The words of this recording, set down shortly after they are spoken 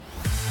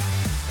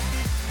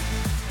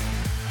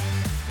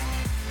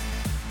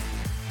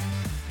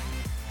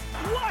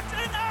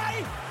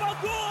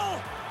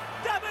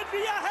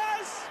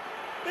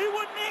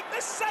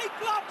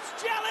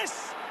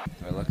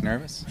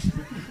nervous?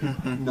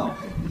 No.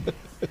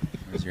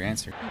 Where's your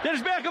answer?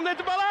 Dennis Beckham, let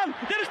the ball on!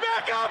 Dennis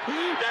Beckham!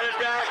 Dennis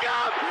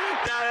Beckham!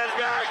 Dennis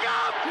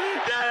Beckham!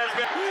 Dennis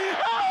Beckham!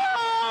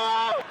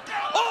 Oh!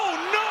 Oh,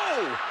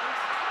 no!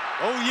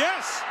 Oh,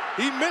 yes!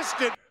 He missed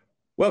it.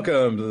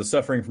 Welcome to the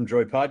Suffering from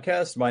Joy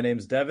podcast. My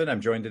name's Devan. I'm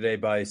joined today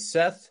by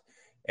Seth,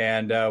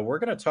 and we're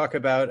going to talk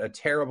about a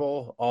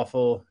terrible,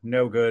 awful,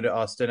 no good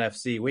Austin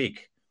FC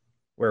week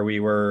where we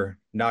were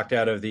knocked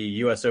out of the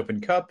US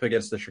Open Cup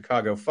against the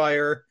Chicago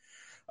Fire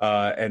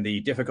and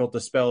the difficult to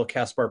spell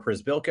Kaspar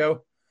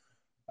Przybylko,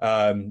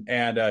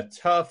 and a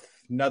tough,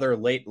 another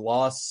late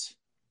loss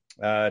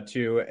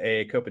to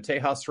a Copa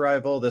Tejas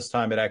rival. This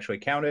time it actually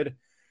counted.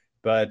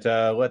 But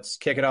let's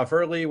kick it off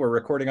early. We're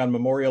recording on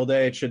Memorial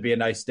Day. It should be a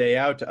nice day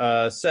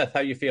out. Seth,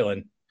 how you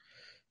feeling?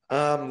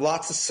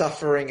 Lots of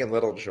suffering and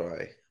little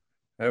joy.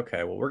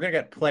 Okay, well, we're going to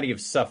get plenty of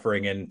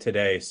suffering in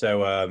today.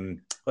 So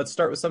let's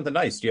start with something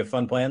nice. Do you have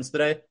fun plans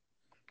today?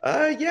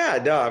 I'm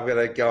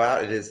going to go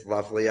out. It is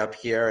lovely up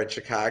here in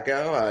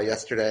Chicago.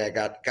 Yesterday I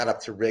got up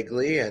to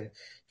Wrigley, and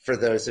for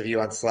those of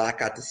you on Slack,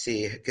 got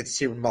to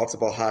consume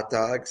multiple hot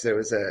dogs. It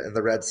was and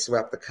the Reds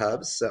swept the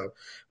Cubs, so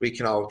we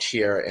can all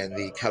cheer, and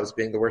the Cubs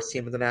being the worst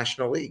team in the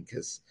National League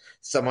because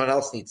someone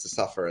else needs to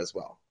suffer as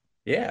well.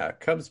 Yeah,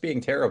 Cubs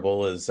being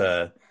terrible is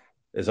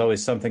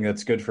always something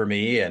that's good for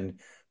me,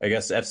 and I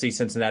guess FC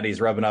Cincinnati's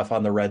rubbing off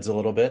on the Reds a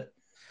little bit.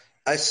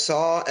 I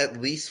saw at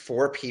least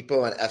 4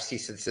 people in FC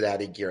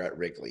Cincinnati gear at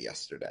Wrigley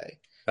yesterday.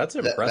 That's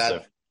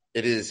impressive.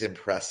 It is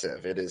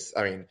impressive. It is,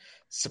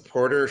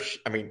 supporters,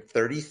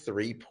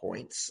 33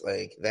 points.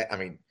 Like that,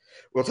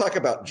 we'll talk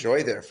about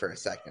joy there for a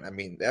second.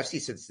 The FC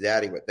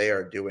Cincinnati, what they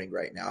are doing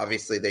right now,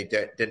 obviously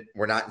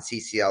we're not in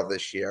CCL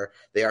this year.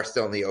 They are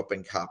still in the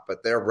Open Cup,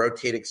 but they're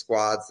rotating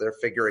squads. They're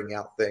figuring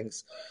out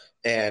things.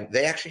 And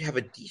they actually have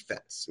a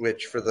defense,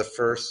 which for the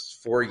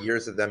first 4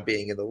 years of them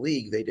being in the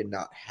league, they did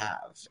not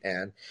have.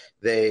 And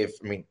they've,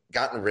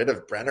 gotten rid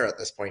of Brenner at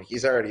this point.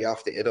 He's already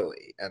off to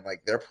Italy. And,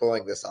 they're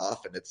pulling this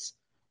off, and it's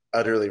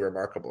utterly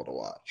remarkable to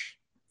watch.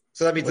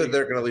 So that means that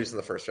they're going to lose in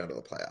the first round of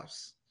the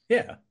playoffs.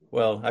 Yeah.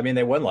 Well,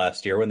 they won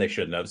last year when they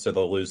shouldn't have, so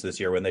they'll lose this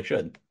year when they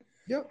should.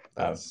 Yep.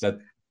 That's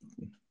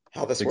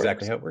how this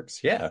exactly how it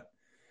works. Yeah.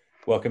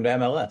 Welcome to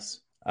MLS.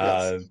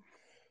 Yes.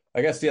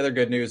 I guess the other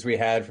good news we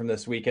had from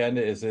this weekend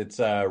is it's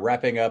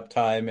wrapping up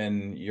time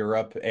in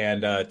Europe,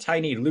 and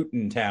tiny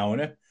Luton town,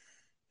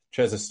 which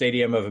has a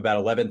stadium of about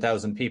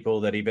 11,000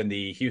 people that even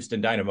the Houston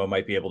Dynamo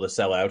might be able to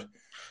sell out,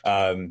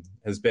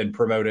 has been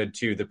promoted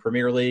to the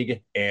Premier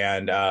League.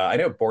 And I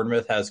know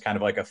Bournemouth has kind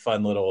of like a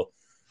fun little,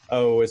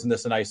 isn't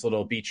this a nice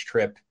little beach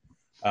trip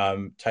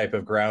type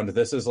of ground.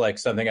 This is like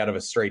something out of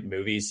a straight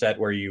movie set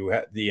where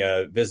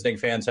the visiting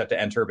fans have to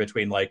enter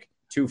between like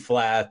 2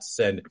 flats,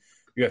 and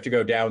you have to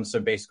go down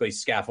some basically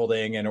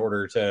scaffolding in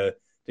order to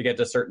get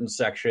to certain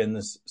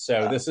sections.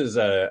 So this is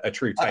a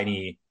true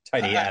tiny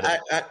attic.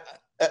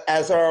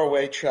 As our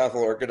away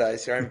travel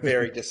organizer, I'm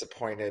very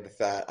disappointed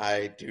that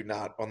I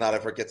will not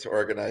ever get to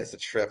organize a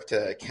trip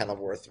to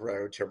Kenilworth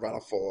Road to run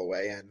a full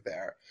away end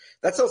there.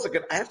 That's also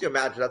good. I have to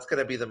imagine that's going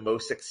to be the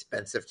most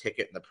expensive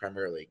ticket in the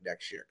Premier League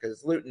next year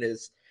because Luton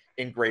is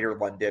in Greater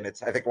London.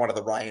 It's, I think, one of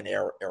the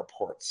Ryanair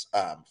airports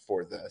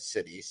for the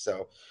city.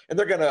 So, and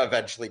they're going to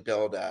eventually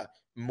build a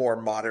more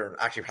modern,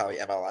 actually probably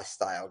MLS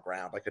style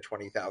ground, like a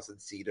 20,000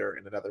 seater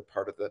in another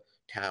part of the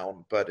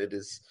town. But it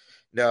is,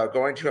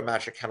 going to a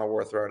match at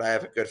Kenilworth Road. I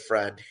have a good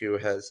friend who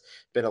has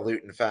been a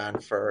Luton fan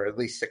for at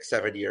least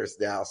 6-7 years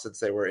now since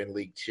they were in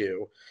League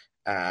Two.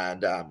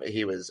 And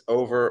he was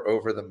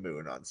over the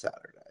moon on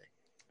Saturday.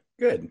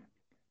 Good.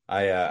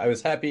 I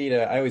was happy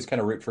to. I always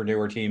kind of root for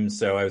newer teams,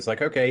 so I was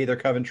like, okay, either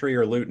Coventry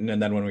or Luton. And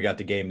then when we got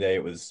to game day,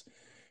 it was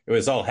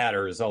all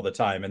Hatters all the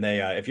time. And they,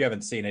 if you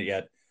haven't seen it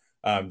yet,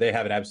 they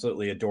have an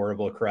absolutely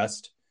adorable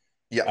crest.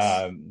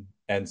 Yes.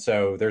 And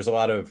so there's a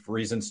lot of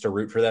reasons to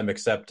root for them.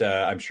 Except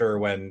I'm sure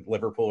when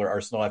Liverpool or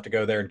Arsenal have to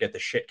go there and get the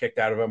shit kicked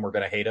out of them, we're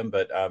going to hate them.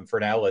 But for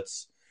now,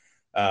 let's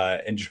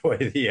enjoy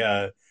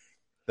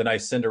the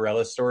nice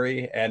Cinderella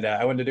story. And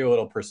I wanted to do a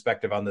little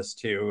perspective on this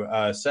too.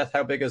 Seth,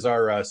 how big is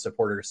our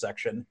supporter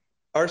section?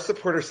 Our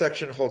supporter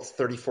section holds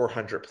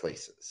 3,400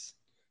 places.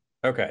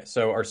 Okay,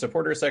 so our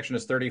supporter section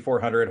is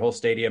 3,400. Whole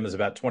stadium is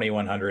about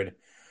 2,100.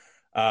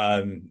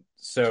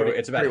 So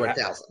it's about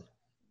 21,000.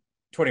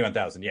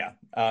 21,000, yeah.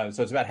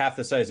 So it's about half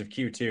the size of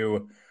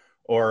Q2,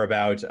 or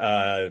about,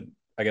 I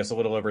guess, a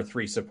little over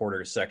 3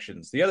 supporter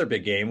sections. The other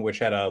big game, which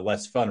had a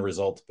less fun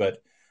result,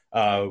 but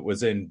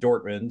was in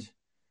Dortmund,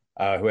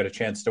 who had a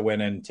chance to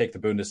win and take the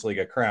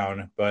Bundesliga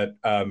crown. But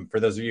for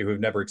those of you who've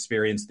never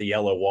experienced the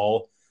yellow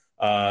wall,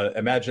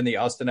 imagine the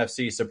Austin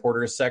FC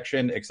supporters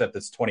section, except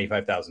it's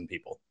 25,000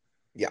 people.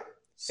 Yeah.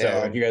 So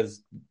if you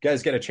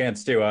guys get a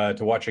chance to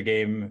watch a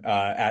game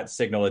at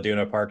Signal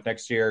Iduna Park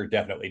next year,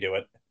 definitely do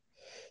it.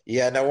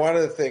 Yeah. Now, one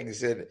of the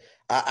things that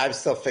I'm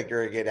still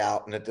figuring it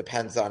out, and it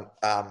depends on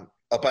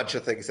a bunch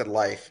of things in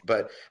life,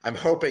 but I'm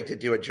hoping to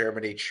do a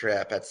Germany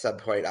trip at some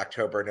point,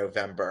 October,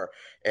 November,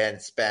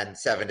 and spend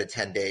 7 to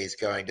 10 days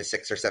going to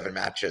 6 or 7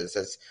 matches.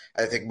 As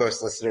I think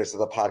most listeners of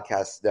the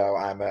podcast know,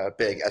 I'm a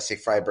big SC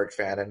Freiburg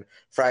fan, and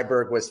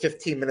Freiburg was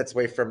 15 minutes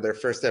away from their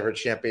first ever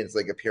Champions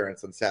League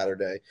appearance on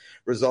Saturday.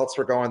 Results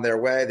were going their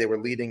way. They were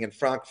leading in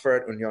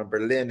Frankfurt. Union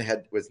Berlin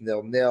was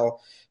 0-0.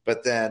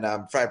 But then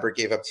Freiburg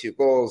gave up 2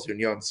 goals.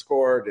 Union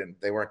scored, and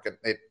they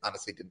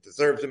honestly didn't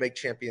deserve to make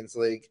Champions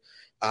League.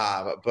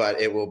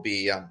 But it will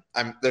be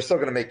they're still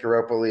going to make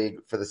Europa League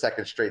for the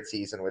second straight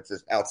season, which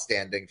is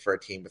outstanding for a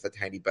team with a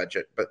tiny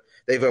budget. But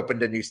they've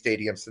opened a new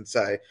stadium since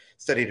I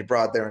studied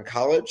abroad there in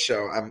college,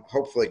 so I'm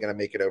hopefully going to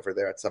make it over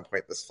there at some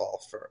point this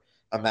fall for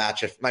a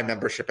match if my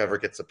membership ever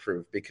gets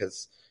approved,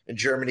 because in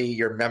Germany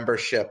your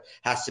membership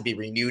has to be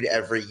renewed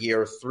every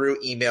year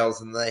through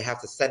emails, and they have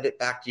to send it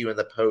back to you in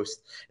the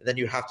post, and then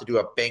you have to do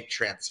a bank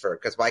transfer,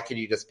 because why can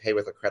you just pay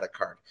with a credit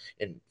card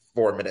in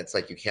 4 minutes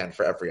like you can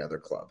for every other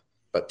club?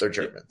 But they're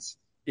Germans.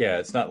 Yeah,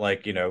 it's not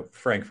like,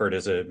 Frankfurt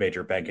is a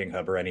major banking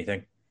hub or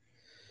anything.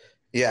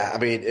 Yeah, I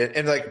mean,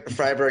 and like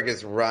Freiburg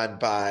is run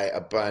by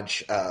a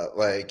bunch,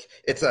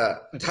 it's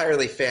a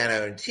entirely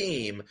fan-owned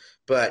team,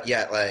 but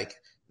yet like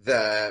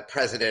the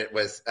president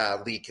was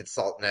lead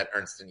consultant at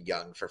Ernst &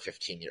 Young for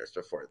 15 years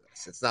before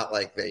this. It's not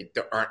like they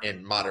aren't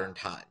in modern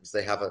times.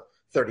 They have a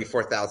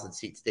 34,000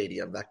 seat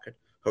stadium that could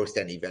host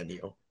any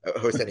venue,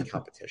 host any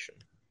competition.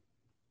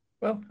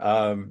 Well,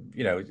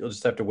 you'll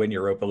just have to win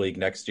Europa League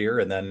next year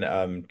and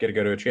then get to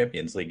go to a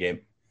Champions League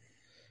game.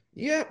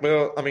 Yeah,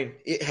 well, I mean,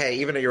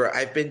 even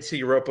I've been to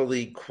Europa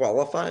League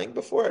qualifying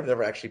before. I've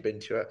never actually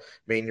been to a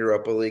main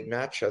Europa League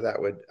match, so that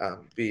would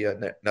be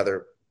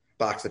another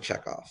box to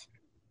check off.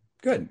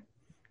 Good.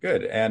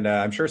 And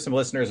I'm sure some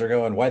listeners are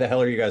going, why the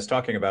hell are you guys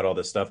talking about all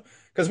this stuff?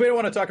 Because we don't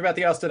want to talk about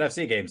the Austin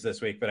FC games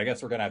this week, but I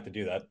guess we're going to have to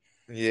do that.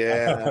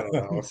 Yeah, I don't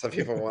know. Some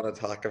people want to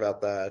talk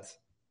about that.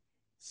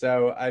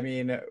 So, I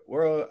mean,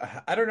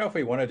 I don't know if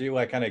we want to do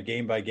like kind of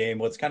game by game.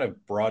 Let's kind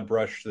of broad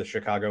brush the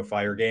Chicago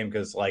Fire game,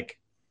 because like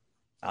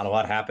not a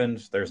lot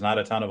happened. There's not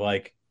a ton of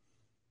like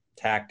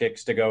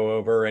tactics to go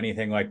over or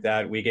anything like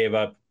that. We gave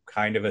up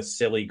kind of a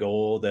silly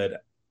goal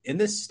that in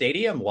this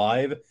stadium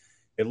live,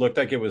 it looked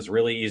like it was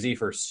really easy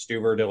for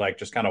Stuber to like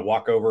just kind of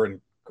walk over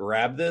and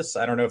grab this.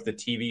 I don't know if the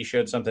TV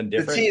showed something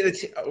different.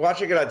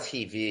 Watching it on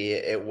TV,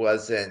 it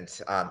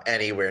wasn't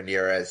anywhere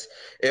near as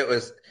it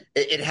was.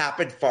 It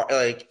happened far,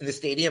 like in the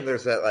stadium.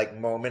 There's that like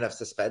moment of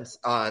suspense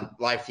on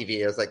live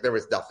TV. It was like there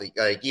was nothing.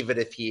 Like even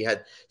if he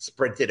had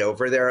sprinted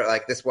over there,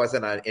 like this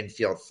wasn't an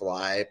infield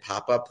fly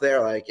pop up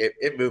there. Like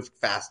it moved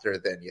faster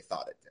than you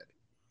thought it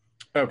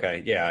did.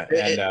 Okay, yeah,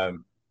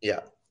 and yeah.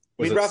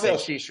 I mean, Rafael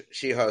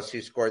Schihos,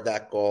 who scored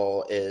that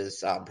goal,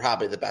 is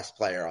probably the best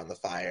player on the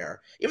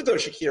Fire, even though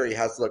Shaqiri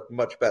has looked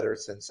much better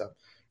since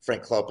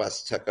Frank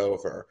Klopas took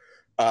over.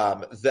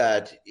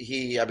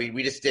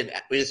 We just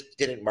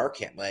didn't mark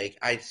him. Like,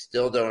 I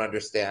still don't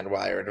understand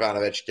why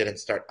Radovanovic didn't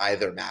start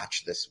either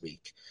match this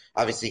week.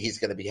 Obviously, he's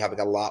going to be having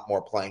a lot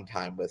more playing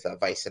time with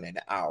Väisänen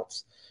out.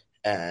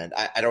 And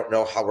I don't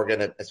know how we're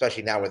going to,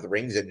 especially now with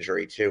Ring's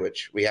injury too,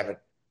 which we haven't.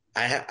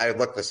 I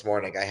looked this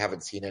morning. I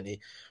haven't seen any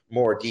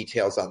more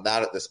details on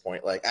that at this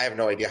point. Like, I have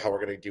no idea how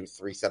we're going to do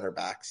 3 center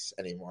backs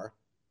anymore.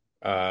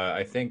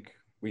 I think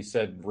we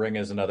said Ring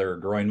is another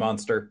groin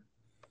monster.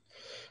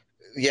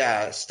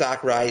 Yeah,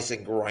 stock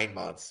rising groin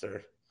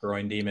monster.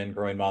 Groin demon,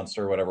 groin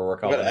monster, whatever we're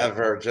calling it.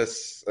 Whatever,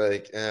 just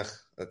like,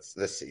 that's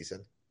this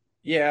season.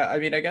 Yeah, I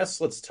mean, I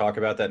guess let's talk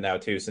about that now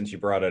too, since you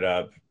brought it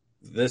up.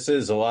 This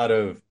is a lot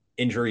of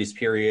injuries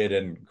period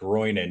and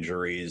groin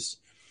injuries.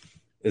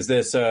 Is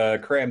this a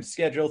cramped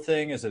schedule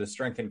thing? Is it a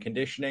strength and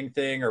conditioning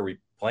thing? Are we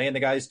playing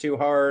the guys too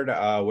hard?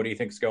 What do you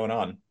think's going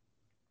on?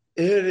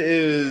 It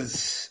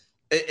is.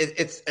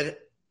 It's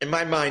in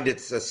my mind,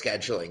 it's a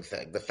scheduling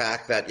thing. The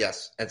fact that,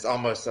 yes, it's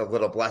almost a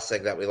little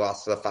blessing that we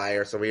lost to the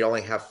Fire, so we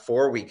only have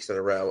 4 weeks in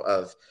a row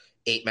of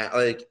 8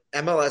 like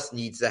MLS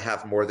needs to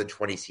have more than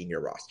 20 senior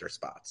roster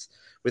spots.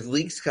 With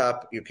Leagues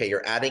Cup, okay,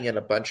 you're adding in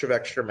a bunch of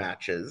extra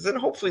matches, and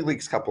hopefully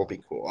Leagues Cup will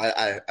be cool.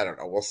 I don't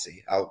know. We'll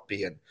see. I'll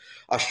be in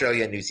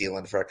Australia and New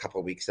Zealand for a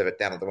couple of weeks of it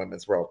down at the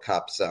Women's World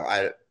Cup, so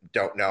I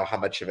don't know how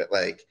much of it,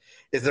 like,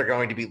 is there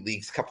going to be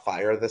Leagues Cup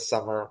Fire this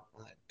summer?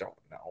 I don't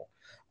know.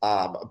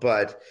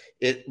 But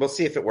we'll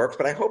see if it works,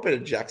 but I hope it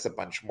injects a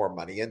bunch more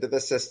money into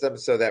the system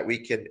so that we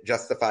can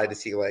justify to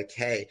see like,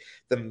 hey,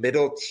 the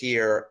middle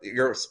tier,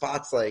 your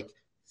spots like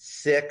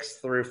 6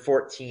 through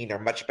 14 are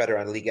much better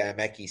on Liga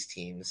MX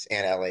teams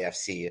and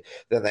LAFC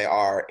than they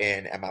are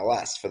in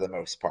MLS for the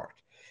most part.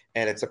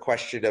 And it's a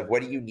question of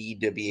what do you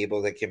need to be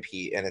able to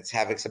compete? And it's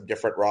having some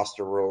different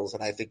roster rules.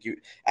 And I think you,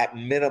 at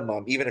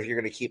minimum, even if you're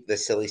going to keep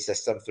this silly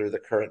system through the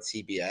current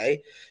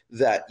CBA,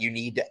 that you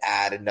need to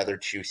add another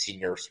 2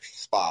 senior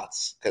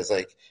spots, because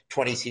like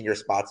 20 senior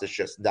spots is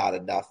just not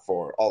enough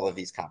for all of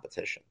these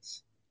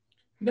competitions.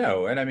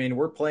 No, and I mean,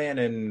 we're playing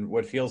in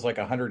what feels like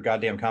 100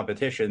 goddamn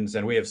competitions,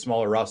 and we have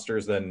smaller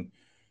rosters than,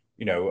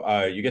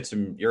 you get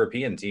some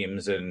European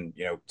teams in,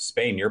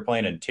 Spain, you're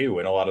playing in 2,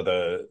 and a lot of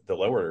the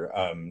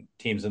lower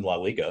teams in La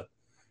Liga.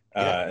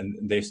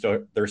 And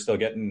they're still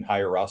getting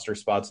higher roster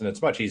spots, and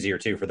it's much easier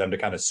too for them to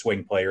kind of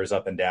swing players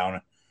up and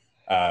down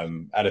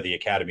out of the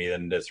academy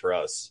than it is for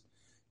us.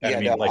 And Yeah, I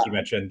mean, no, like you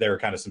mentioned, there are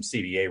kind of some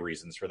CBA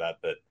reasons for that,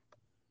 but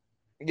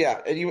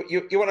yeah, and you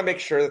want to make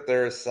sure that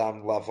there's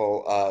some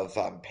level of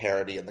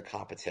parity in the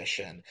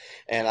competition,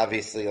 and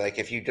obviously, like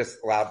if you just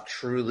allowed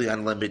truly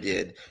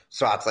unlimited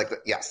slots, like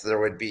yes, there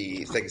would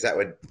be things that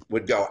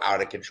would go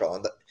out of control,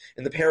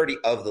 and the parity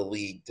of the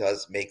league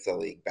does make the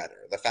league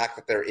better. The fact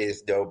that there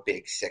is no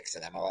Big Six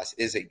in MLS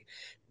is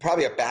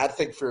probably a bad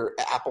thing for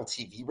Apple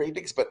TV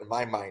ratings, but in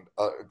my mind,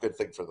 a good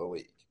thing for the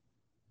league.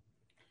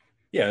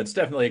 yeah, it's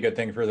definitely a good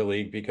thing for the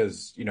league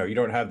because, you know, you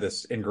don't have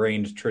this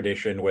ingrained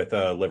tradition with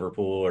a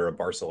Liverpool or a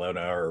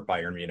Barcelona or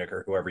Bayern Munich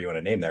or whoever you want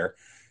to name there.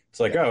 It's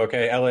like, oh,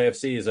 okay,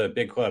 LAFC is a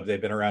big club.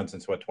 They've been around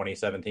since what,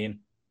 2017?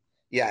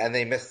 Yeah, and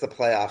they missed the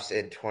playoffs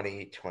in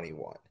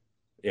 2021.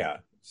 Yeah.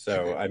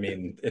 So, I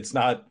mean, it's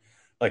not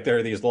like there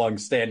are these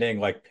long-standing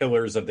like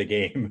pillars of the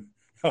game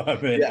in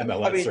Yeah, I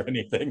MLS mean, or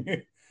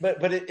anything.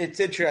 but it's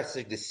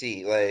interesting to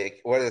see,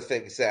 like, one of the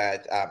things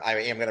that I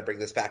am going to bring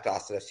this back to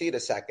Austin FC in a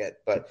second,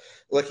 but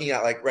looking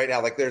at, like, right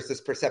now, like, there's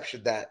this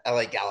perception that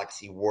LA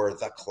Galaxy were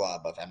the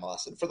club of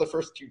MLS. And for the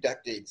first 2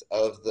 decades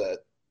of the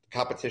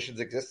competition's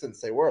existence,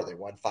 they were. They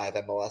won 5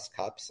 MLS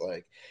Cups.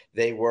 Like,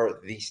 they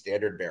were the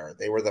standard bearer.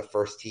 They were the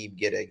first team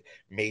getting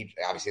made.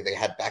 Obviously, they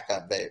had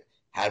Beckham. They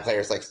had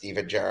players like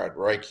Steven Gerrard.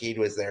 Roy Keane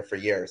was there for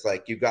years.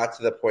 Like, you got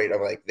to the point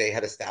of, like, they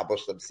had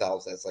established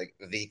themselves as, like,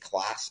 the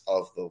class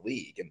of the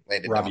league and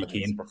Landon Robbie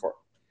Donovan's Keane. before.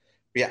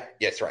 Yeah,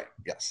 yes, right.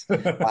 Yes.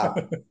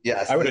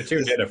 Yes. I would have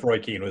tuned in if Roy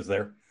Keane was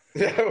there.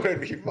 That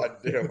would be fun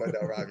too, but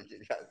no, Robbie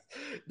Keane. Yes.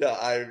 No,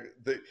 I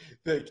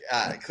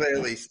think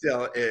clearly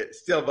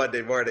still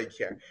Monday morning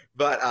here.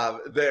 But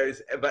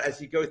but as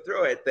you go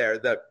through it there,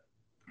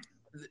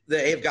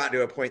 they have gotten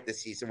to a point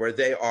this season where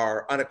they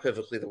are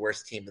unequivocally the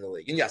worst team in the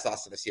league. And yes,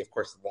 Austin FC, of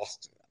course,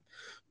 lost to them.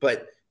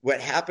 But what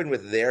happened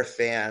with their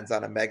fans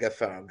on a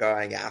megaphone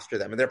going after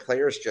them and their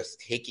players just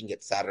taking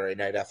it Saturday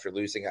night after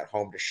losing at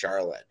home to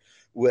Charlotte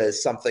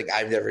was something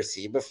I've never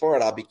seen before.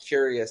 And I'll be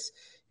curious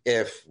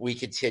if we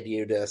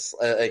continue to,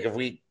 like, if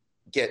we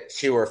get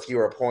 2 or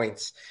fewer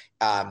points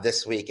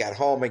this week at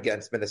home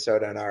against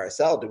Minnesota and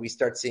RSL, do we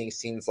start seeing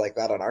scenes like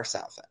that on our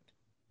south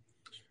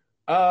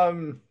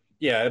end?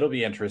 Yeah, it'll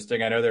be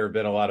interesting. I know there have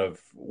been a lot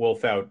of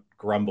Wolff out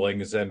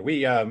grumblings, and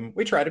we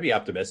try to be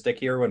optimistic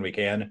here when we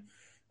can.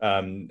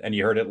 And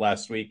you heard it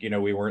last week. You know,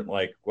 we weren't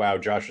like, wow,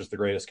 Josh is the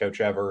greatest coach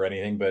ever or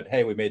anything, but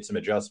hey, we made some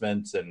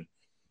adjustments and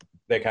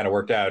they kind of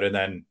worked out. And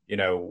then, you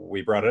know,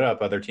 we brought it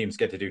up. Other teams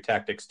get to do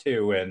tactics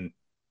too, and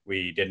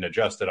we didn't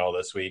adjust at all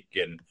this week.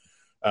 And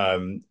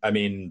I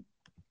mean,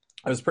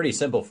 it was a pretty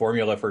simple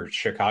formula for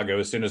Chicago.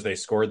 As soon as they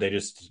scored, they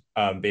just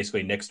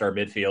basically nixed our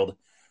midfield.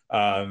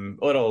 A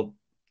little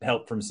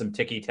help from some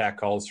ticky-tack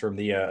calls from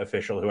the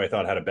official, who I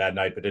thought had a bad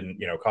night, but didn't,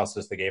 you know, cost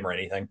us the game or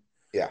anything.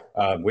 Yeah.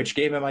 Which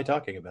game am I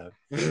talking about?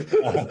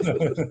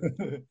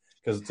 Because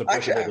it's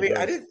actually, I mean,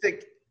 I didn't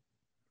think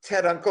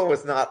Ted Uncle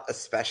was not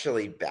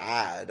especially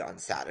bad on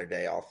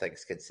Saturday, all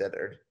things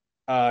considered.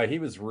 He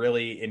was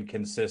really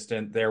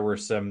inconsistent. There were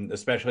some,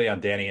 especially on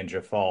Danny and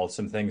Jafal,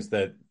 some things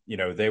that, you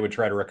know, they would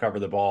try to recover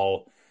the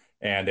ball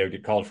and they would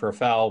get called for a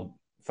foul.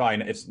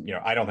 Fine. It's, you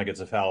know, I don't think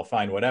it's a foul.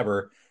 Fine,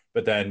 whatever.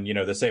 But then, you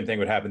know, the same thing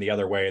would happen the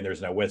other way and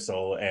there's no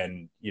whistle.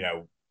 And, you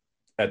know,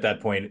 at that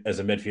point, as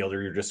a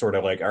midfielder, you're just sort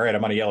of like, all right,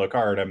 I'm on a yellow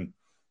card. I'm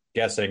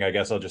guessing, I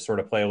guess I'll just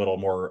sort of play a little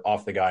more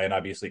off the guy, and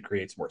obviously it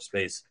creates more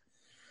space.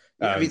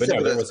 Yeah, I mean, but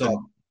no, there wasn't.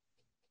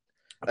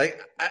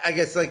 Like, I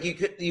guess, like,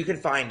 you could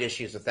find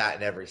issues with that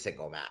in every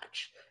single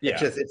match. Yeah.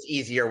 It's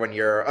easier when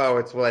you're,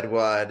 it's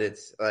 1-1.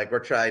 It's like, we're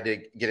trying to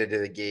get into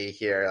the game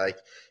here. Like,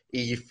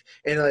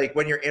 and like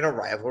when you're in a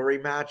rivalry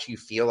match, you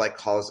feel like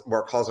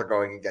more calls are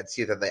going against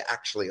you than they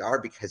actually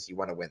are because you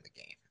want to win the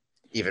game,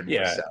 even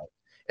more so.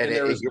 And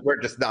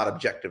we're just not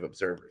objective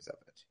observers of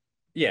it.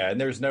 Yeah,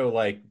 and there's no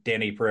like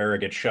Danny Pereira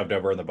gets shoved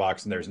over in the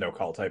box and there's no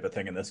call type of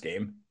thing in this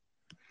game.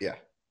 Yeah.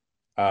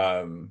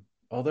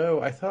 Although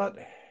I thought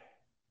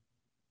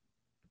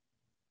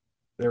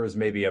there was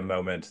maybe a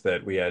moment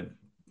that we had,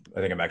 I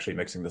think I'm actually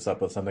mixing this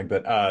up with something,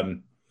 but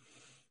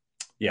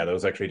yeah, that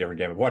was actually a different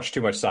game. I've watched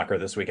too much soccer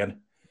this weekend.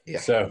 Yeah.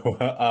 So,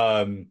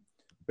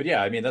 but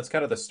yeah, I mean, that's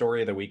kind of the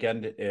story of the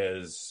weekend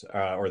is,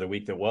 or the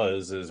week that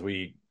was, is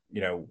we,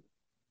 you know,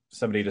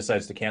 somebody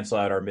decides to cancel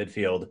out our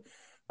midfield.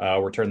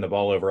 We're turning the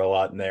ball over a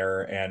lot in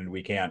there and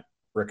we can't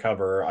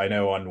recover. I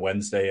know on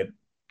Wednesday,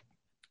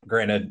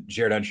 granted,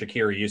 Xherdan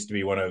Shaqiri used to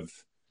be one of,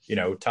 you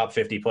know, top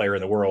 50 player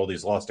in the world.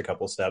 He's lost a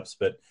couple steps,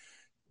 but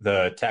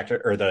the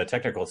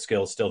technical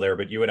skill is still there.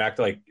 But you would act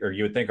like, or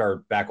you would think our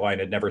back line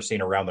had never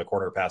seen a round the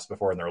corner pass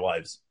before in their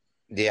lives.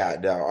 Yeah,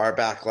 no, our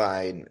back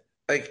line,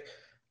 like,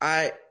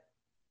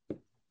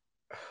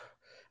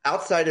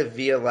 outside of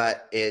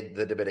Violette in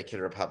the Dominican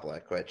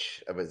Republic,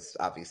 which was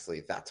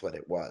obviously that's what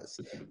it was,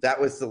 that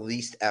was the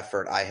least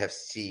effort I have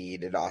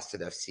seen an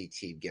Austin FC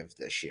team give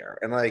this year.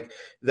 And like,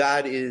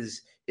 that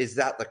is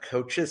that the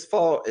coach's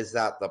fault? Is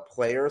that the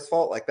player's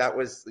fault? Like, that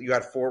was, you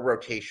had 4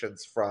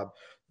 rotations from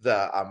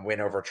the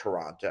win over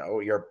Toronto.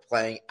 You're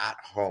playing at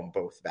home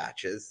both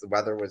matches. The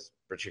weather was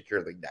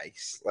particularly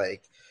nice.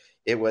 Like,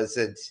 it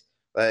wasn't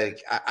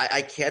like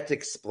I can't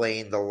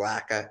explain the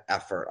lack of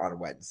effort on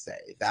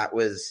Wednesday. That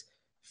was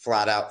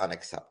flat out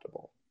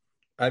unacceptable.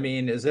 I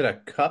mean, is it a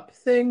cup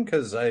thing?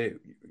 Because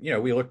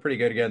we looked pretty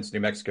good against New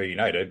Mexico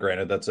United.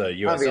 Granted, that's a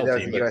USL That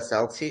was team, a but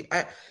USL team.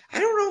 I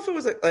don't know if it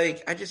was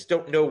like I just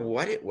don't know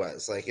what it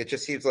was. Like, it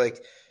just seems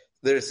like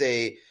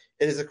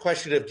it is a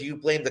question of, do you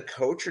blame the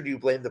coach or do you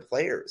blame the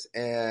players?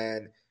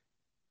 And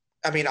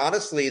I mean,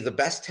 honestly, the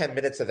best 10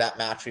 minutes of that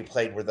match we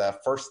played were the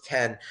first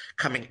 10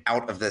 coming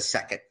out of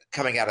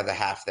the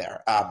half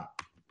there.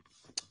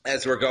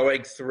 As we're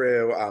going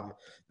through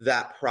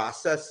that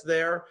process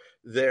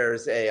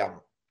there's a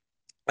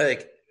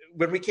like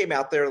when we came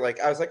out there, like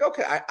I was like,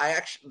 okay, I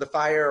actually the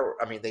Fire.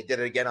 I mean, they did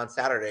it again on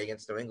Saturday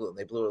against New England.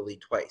 They blew a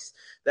lead twice.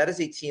 That is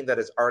a team that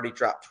has already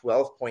dropped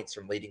 12 points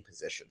from leading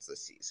positions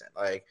this season.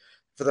 Like,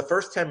 for the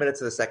first 10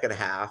 minutes of the second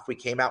half, we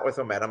came out with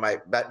momentum. I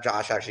bet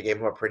Josh actually gave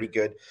him a pretty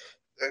good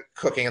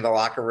cooking in the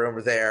locker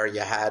room there.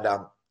 You had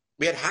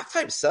we had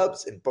halftime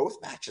subs in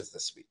both matches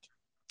this week.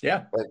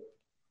 yeah. Like,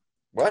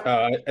 what?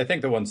 I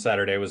think the one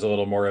Saturday was a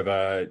little more of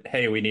a,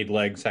 hey, we need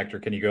legs. Hector,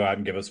 can you go out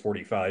and give us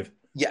 45?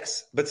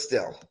 Yes, but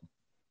still.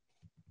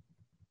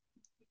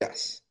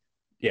 Yes.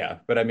 Yeah,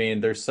 but I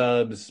mean, there's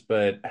subs,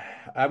 but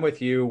I'm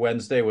with you.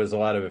 Wednesday was a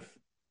lot of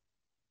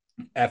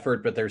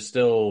effort, but there's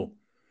still,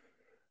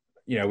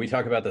 we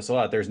talk about this a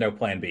lot. There's no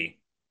plan B.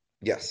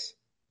 Yes.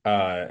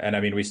 And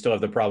I mean, we still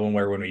have the problem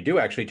where when we do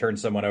actually turn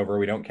someone over,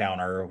 we don't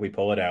counter, we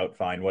pull it out,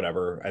 fine,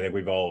 whatever. I think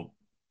we've all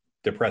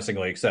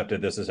depressingly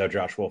accepted this is how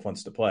Josh Wolff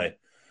wants to play.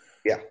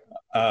 Yeah.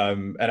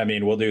 And I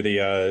mean, we'll do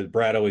the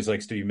Brad always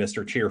likes to be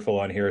Mr. Cheerful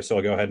on here, so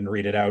I'll go ahead and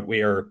read it out.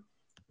 We are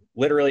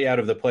literally out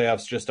of the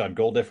playoffs just on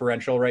goal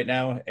differential right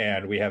now,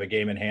 and we have a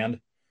game in hand,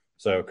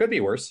 so it could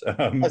be worse.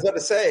 I was about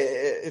to say,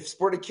 if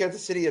Sporting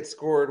Kansas City had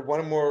scored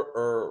one more,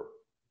 or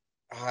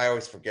I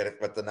always forget it,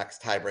 what the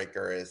next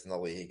tiebreaker is in the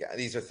league.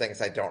 These are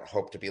things I don't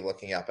hope to be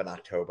looking up in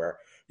October.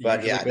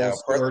 But usually goals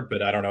scored,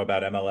 but I don't know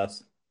about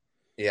MLS.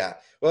 Yeah.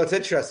 Well, it's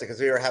interesting because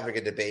we were having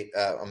a debate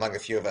among a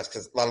few of us,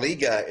 because La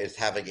Liga is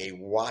having a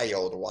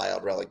wild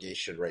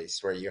relegation race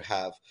where you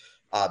have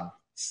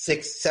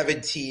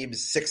 7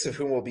 teams, 6 of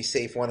whom will be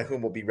safe, 1 of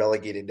whom will be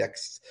relegated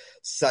next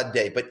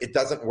Sunday. But it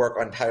doesn't work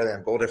entirely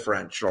on goal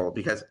differential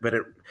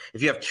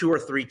if you have 2 or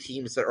 3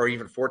 teams or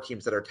even 4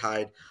 teams that are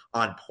tied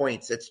on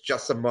points, it's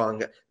just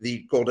among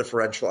the goal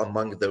differential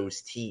among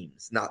those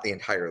teams, not the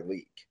entire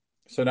league.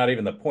 So not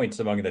even the points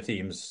among the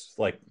teams,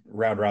 like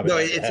round robin. No,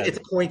 it's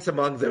points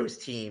among those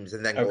teams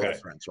and then goal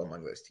differential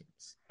among those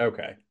teams.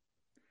 Okay.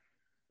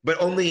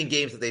 But only in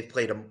games that they've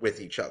played them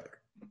with each other.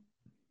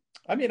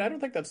 I mean, I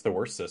don't think that's the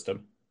worst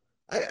system.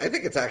 I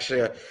think it's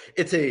actually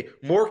it's a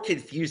more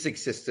confusing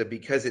system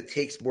because it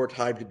takes more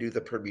time to do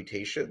the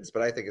permutations,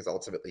 but I think it's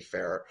ultimately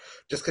fair.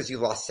 Just because you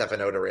lost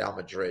 7-0 to Real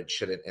Madrid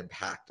shouldn't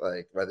impact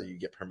like whether you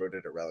get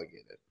promoted or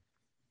relegated.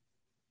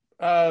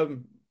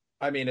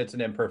 I mean, it's an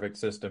imperfect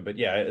system, but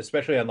yeah,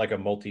 especially on like a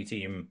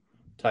multi-team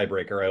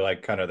tiebreaker, I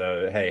like kind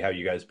of hey, how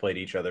you guys played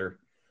each other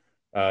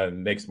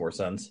makes more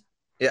sense.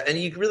 Yeah, and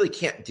you really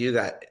can't do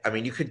that. I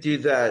mean, you could do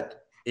that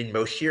in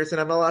most years in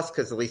MLS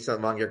because at least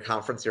among your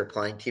conference, you're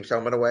playing teams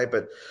home and away.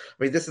 But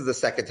I mean, this is the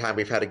second time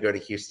we've had to go to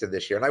Houston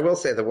this year. And I will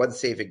say the one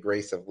saving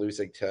grace of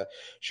losing to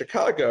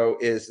Chicago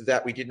is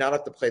that we did not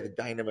have to play the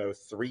Dynamo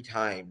 3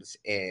 times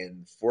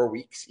in 4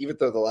 weeks, even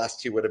though the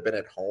last 2 would have been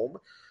at home.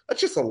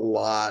 That's just a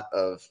lot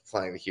of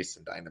playing the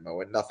Houston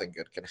Dynamo, and nothing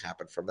good can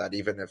happen from that,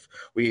 even if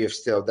we have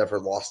still never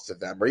lost to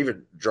them or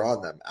even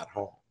drawn them at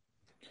home.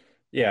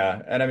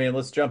 Yeah, and I mean,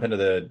 let's jump into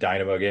the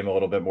Dynamo game a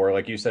little bit more.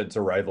 Like you said, it's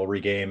a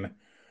rivalry game.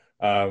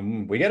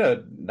 We get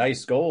a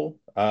nice goal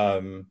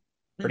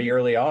pretty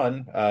early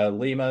on,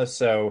 Lima.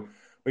 So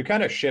we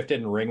kind of shifted,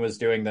 and Ring was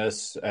doing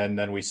this, and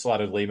then we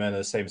slotted Lima in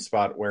the same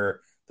spot where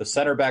the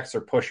center backs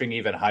are pushing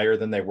even higher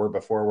than they were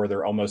before, where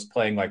they're almost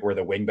playing like where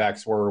the wing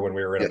backs were when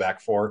we were in a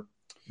back 4.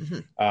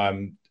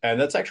 And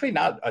that's actually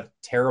not a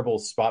terrible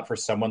spot for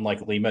someone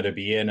like Lima to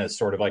be in as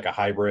sort of like a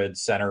hybrid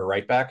center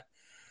right back.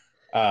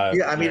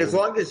 Yeah, I mean, as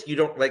long as you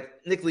don't like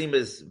Nick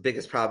Lima's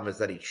biggest problem is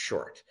that he's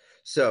short.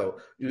 So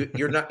you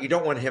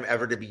don't want him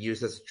ever to be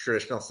used as a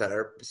traditional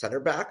center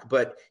back,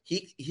 but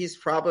he's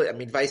probably, I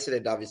mean,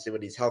 Vicinen obviously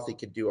when he's healthy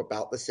can do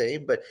about the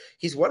same, but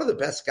he's one of the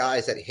best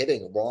guys at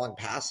hitting long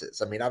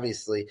passes. I mean,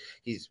 obviously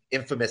he's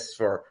infamous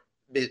for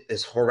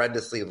his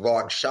horrendously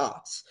long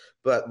shots,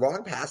 but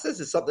long passes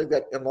is something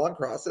that in long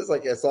crosses,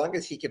 like as long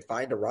as he can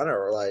find a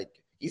runner, like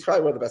he's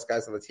probably one of the best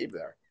guys on the team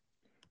there.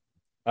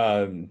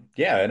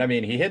 Yeah, and I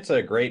mean, he hits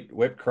a great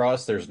whip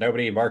cross. There's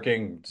nobody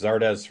marking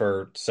Zardes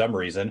for some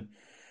reason.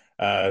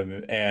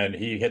 And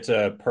he hits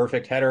a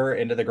perfect header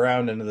into the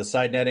ground, into the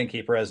side netting.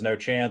 Keeper has no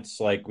chance.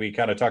 Like we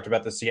kind of talked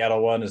about the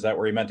Seattle one. Is that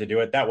where he meant to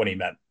do it? That one he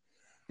meant.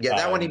 Yeah,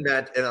 that one he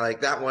meant. And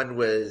like that one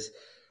was,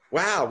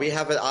 wow, we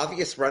have an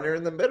obvious runner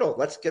in the middle.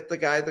 Let's get the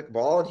guy the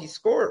ball and he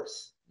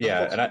scores.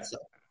 Yeah, and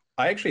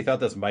I actually thought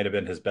this might have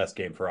been his best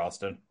game for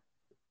Austin.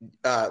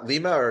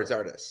 Lima or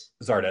Zardes?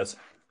 Zardes.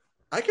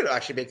 I could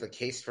actually make the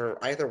case for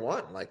either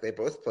one. Like, they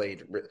both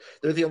played.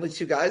 They're the only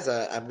two guys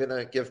I'm going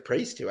to give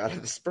praise to out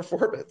of this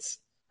performance.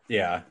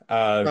 Yeah.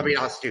 I mean,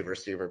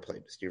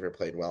 Stuver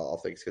played well, all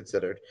things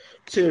considered.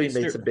 Too, he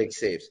made some big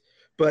saves.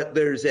 But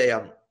there's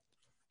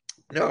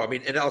no, I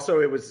mean, and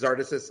also it was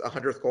Zardes'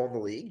 100th goal in the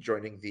league,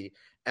 joining the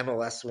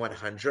MLS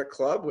 100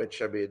 club,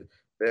 which, I mean,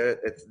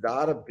 it's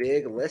not a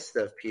big list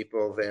of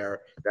people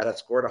there that have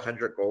scored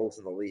 100 goals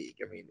in the league.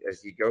 I mean,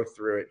 as you go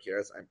through it here,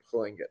 as I'm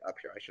pulling it up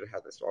here, I should have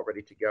had this all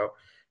ready to go.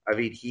 I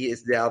mean, he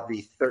is now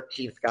the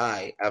 13th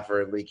guy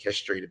ever in league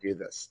history to do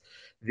this.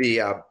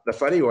 The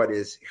funny one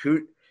is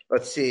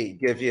let's see,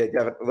 give you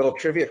a little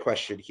trivia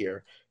question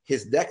here.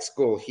 His next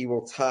goal, he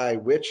will tie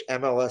which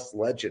MLS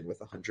legend with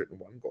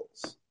 101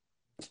 goals?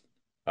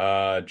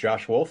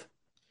 Josh Wolff?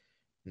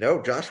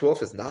 No, Josh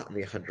Wolff is not in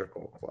the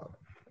 100-goal club.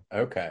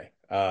 Okay.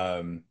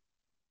 I'm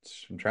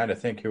trying to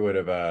think who would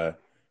have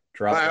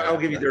dropped. I'll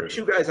give you, there are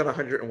two guys on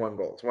 101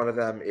 goals. One of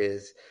them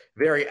is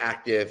very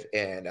active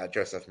and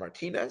Joseph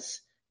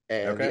Martinez,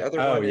 and the other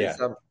one is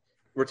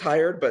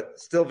retired but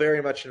still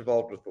very much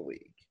involved with the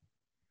league.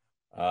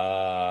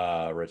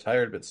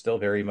 Retired but still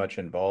very much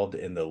involved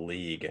in the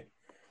league.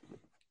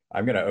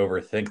 I'm going to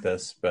overthink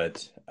this,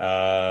 but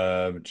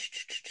I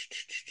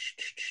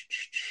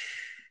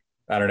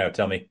don't know.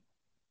 Tell me.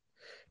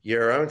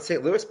 Your own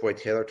St. Louis boy,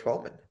 Taylor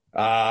Twellman.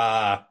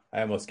 I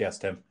almost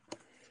guessed him.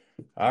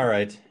 All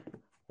right.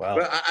 Well,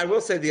 but I will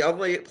say the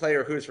only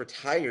player who's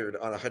retired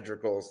on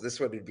 100 goals, this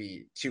one would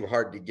be too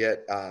hard to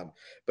get,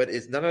 but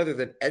is none other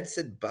than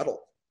Edson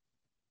Buttle.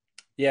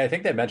 Yeah, I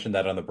think they mentioned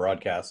that on the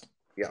broadcast.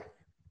 Yeah.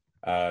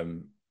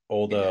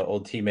 Old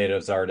teammate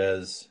of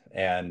Zardes,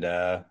 and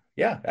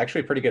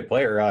actually a pretty good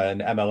player in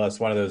MLS.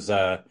 One of those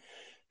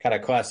kind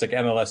of classic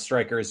MLS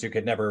strikers who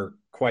could never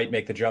quite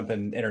make the jump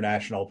in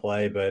international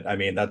play, but I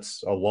mean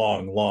that's a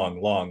long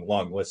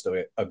list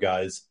of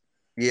guys.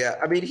 Yeah,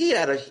 I mean he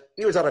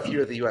was on a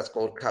few of the U.S.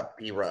 Gold Cup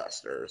B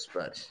rosters,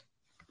 but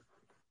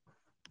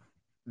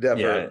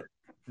never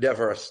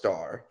a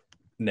star.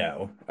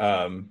 No,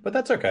 but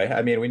that's okay.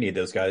 I mean we need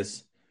those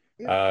guys.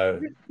 Yeah.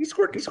 He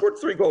scored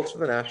 3 goals for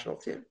the national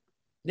team.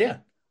 Yeah,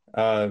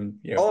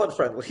 all in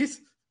friendlies.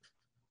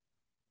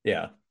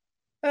 Yeah,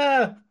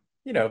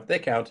 they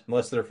count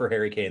unless they're for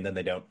Harry Kane, then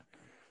they don't.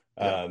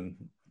 Yeah.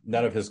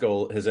 None of his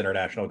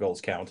international goals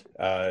count.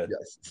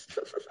 Yes.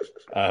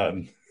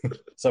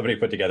 Somebody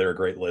put together a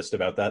great list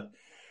about that.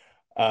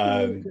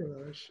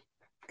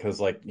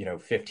 Because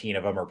 15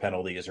 of them are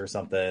penalties or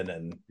something,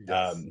 and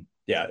yes.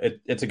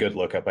 It's a good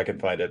lookup. I can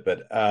find it,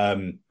 but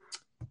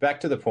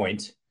back to the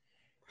point.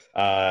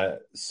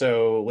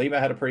 So Lima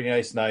had a pretty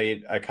nice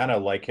night. I kind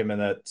of like him in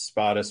that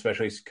spot,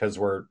 especially because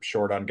we're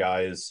short on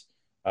guys.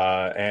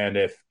 And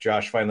if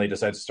Josh finally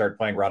decides to start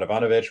playing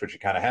Radovanovic, which he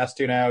kind of has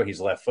to now,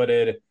 he's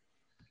left-footed.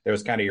 There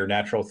was kind of your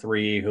natural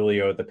three,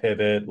 Julio at the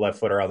pivot,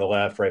 left footer on the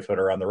left, right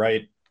footer on the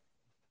right.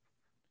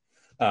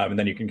 And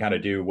then you can kind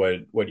of do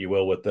what you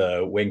will with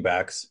the wing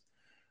backs.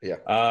 Yeah.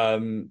 I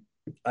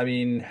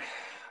mean,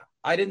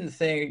 I didn't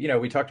think,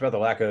 we talked about the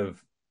lack of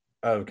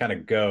kind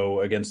of go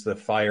against the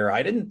Fire.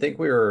 I didn't think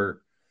we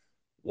were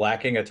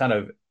lacking a ton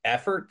of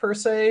effort per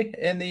se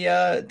in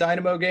the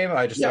Dynamo game.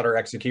 I just thought our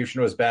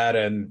execution was bad,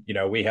 and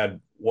we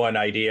had one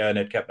idea and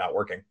it kept not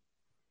working.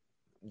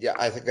 Yeah,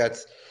 I think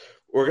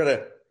we're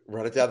gonna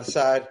run it down the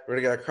side.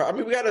 We're gonna cry. I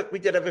mean, we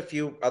did have a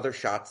few other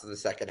shots in the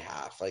second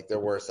half. Like there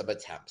were some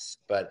attempts,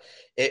 but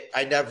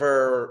I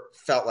never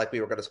felt like we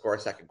were going to score a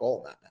second goal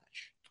in that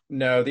match.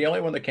 No, the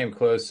only one that came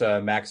close,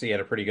 Maxey had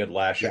a pretty good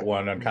lash at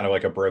one on kind of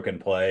like a broken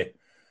play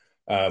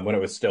when it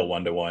was still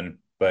 1-1,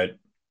 but.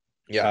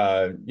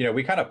 Yeah,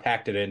 we kind of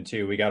packed it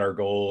into. We got our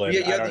goal, and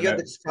you had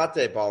the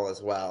Scate ball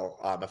as well.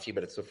 A few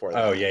minutes before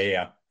that. Oh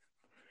yeah,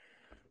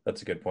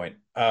 that's a good point.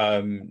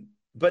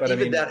 But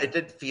even that, it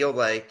didn't feel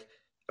like.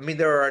 I mean,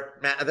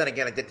 then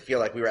again, it didn't feel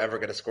like we were ever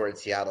going to score in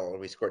Seattle, and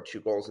we scored 2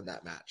 goals in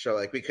that match.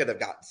 So we could have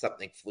gotten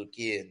something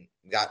fluky and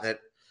gotten it.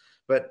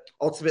 But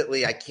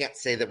ultimately, I can't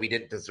say that we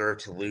didn't deserve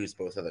to lose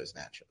both of those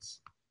matches.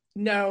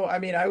 No, I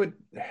mean,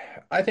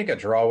 I think a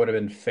draw would have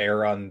been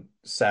fair on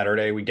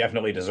Saturday. We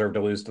definitely deserved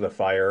to lose to the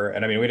Fire.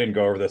 And I mean, we didn't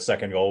go over the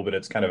second goal, but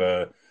it's kind of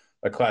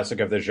a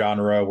classic of the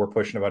genre. We're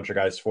pushing a bunch of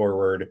guys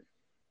forward.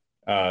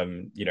 They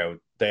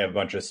have a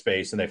bunch of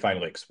space and they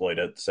finally exploit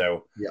it.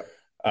 So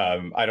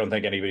I don't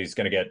think anybody's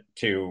going to get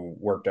too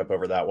worked up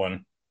over that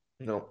one.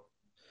 No.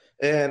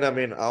 And I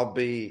mean,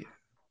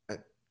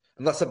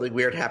 unless something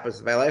weird happens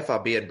in my life, I'll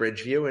be in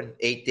Bridgeview in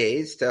 8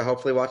 days to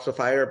hopefully watch the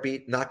Fire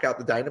knock out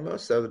the Dynamo,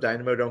 so the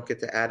Dynamo don't get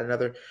to add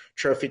another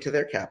trophy to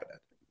their cabinet.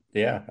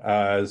 Yeah,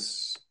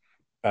 as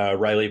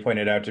Riley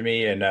pointed out to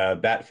me, in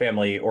Bat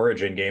Family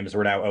Origin games,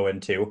 we're now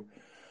 0-2.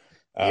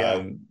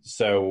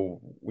 So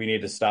we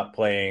need to stop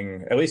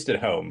playing, at least at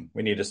home.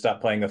 We need to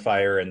stop playing the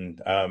Fire, and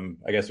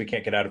I guess we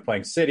can't get out of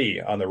playing City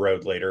on the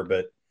road later,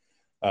 but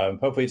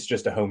hopefully it's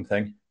just a home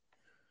thing.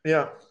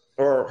 Yeah,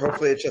 or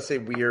hopefully it's just a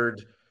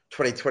weird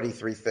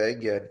 2023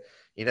 thing, and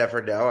you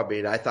never know. I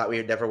mean, I thought we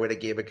would never win a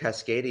game in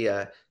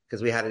Cascadia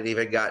because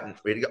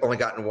we'd only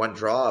gotten one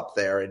draw up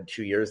there in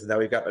 2 years, and now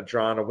we've gotten a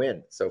draw and a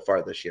win so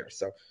far this year.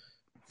 So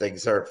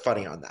things are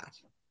funny on that.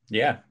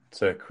 Yeah,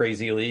 it's a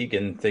crazy league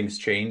and things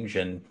change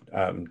and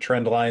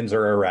trend lines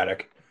are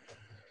erratic.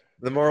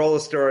 The moral of the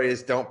story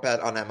is don't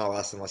bet on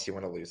MLS unless you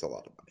want to lose a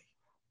lot of money.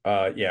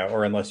 Yeah,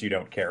 or unless you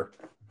don't care.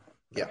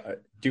 Yeah.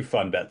 Do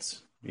fun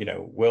bets.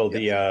 Will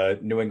the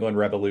New England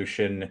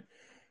Revolution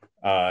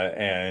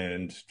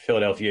and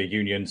Philadelphia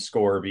Union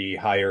score be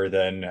higher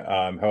than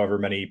however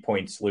many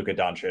points Luka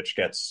Doncic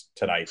gets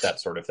tonight? That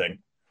sort of thing.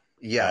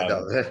 Yeah,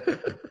 no.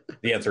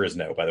 The answer is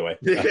no, by the way.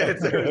 The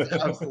answer is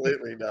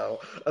absolutely no,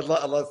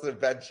 unless they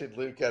mention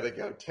Luka to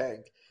go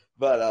tank.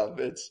 But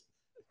it's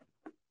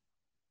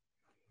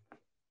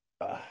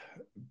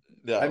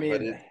no. I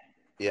mean,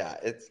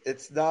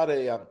 it's not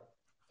a.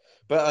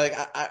 But like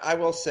I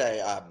will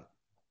say,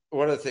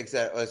 one of the things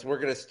that we're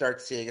going to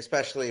start seeing,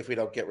 especially if we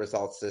don't get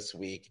results this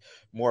week,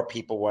 more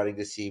people wanting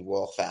to see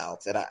Wolff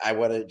out. And I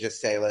want to just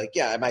say, like,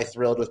 yeah, am I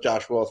thrilled with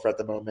Josh Wolff at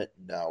the moment?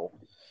 No.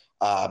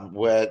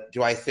 What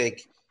do I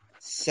think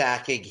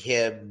sacking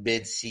him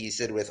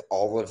mid-season with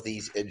all of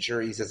these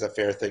injuries is a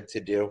fair thing to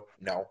do?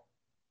 No.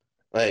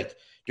 Like,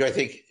 do I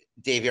think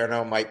Davey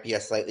Arnaud might be a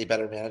slightly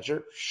better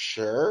manager?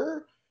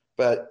 Sure.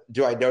 But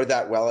do I know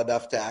that well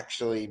enough to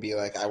actually be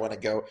like, I want to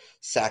go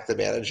sack the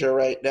manager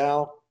right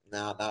now?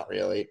 No, not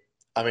really.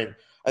 I mean,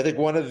 I think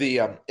one of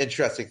the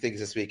interesting things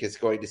this week is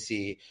going to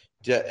see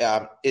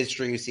is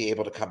Driussi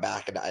able to come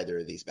back into either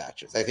of these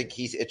matches. I think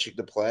he's itching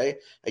to play.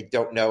 I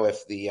don't know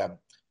if the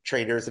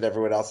trainers and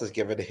everyone else has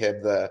given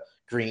him the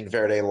green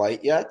VERDE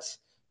light yet,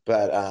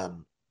 but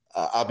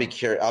I'll be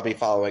curious. I'll be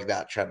following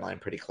that trend line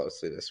pretty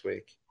closely this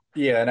week.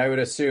 Yeah, and I would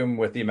assume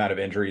with the amount of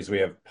injuries we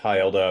have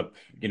piled up,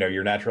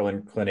 your natural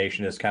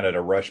inclination is kind of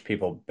to rush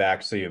people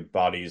back to your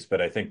bodies,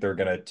 but I think they're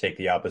going to take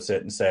the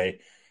opposite and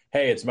say,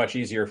 hey, it's much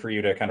easier for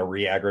you to kind of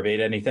re-aggravate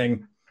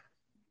anything.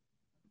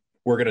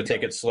 We're going to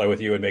take it slow with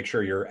you and make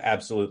sure you're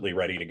absolutely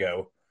ready to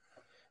go.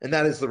 And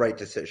that is the right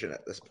decision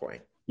at this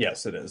point.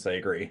 Yes, it is. I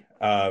agree.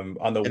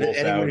 On the Wolff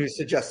anyone who's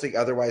suggesting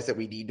otherwise that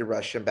we need to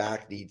rush him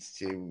back needs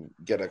to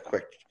get a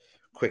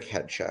quick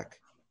head check.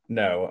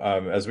 No,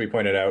 as we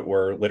pointed out,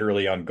 we're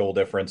literally on goal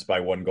difference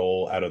by 1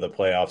 goal out of the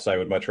playoffs. I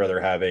would much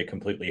rather have a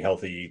completely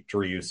healthy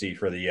Driussi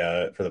for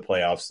the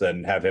playoffs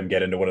than have him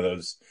get into one of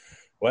those.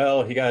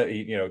 Well, he got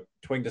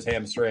twinged his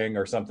hamstring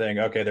or something.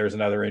 Okay, there's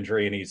another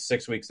injury, and he's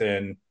 6 weeks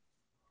in,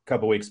 a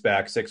couple weeks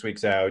back, 6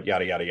 weeks out,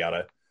 yada yada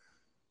yada.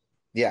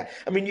 Yeah,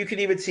 I mean, you can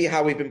even see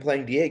how we've been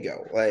playing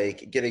Diego,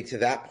 like getting to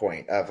that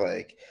point of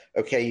like,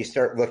 okay, you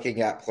start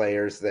looking at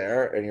players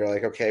there and you're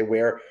like, okay,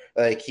 where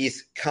like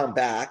he's come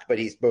back, but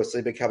he's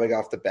mostly been coming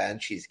off the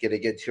bench. He's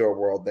getting into a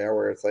world there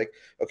where it's like,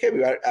 okay,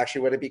 we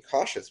actually want to be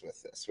cautious with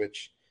this,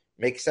 which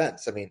makes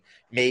sense. I mean,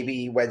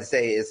 maybe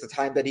Wednesday is the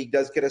time that he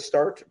does get a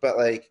start, but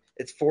like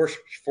it's four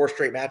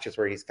straight matches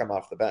where he's come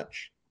off the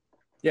bench.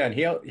 Yeah, and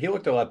he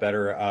looked a lot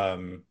better.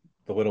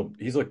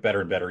 He's looked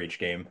better and better each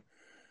game.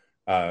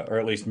 Or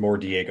at least more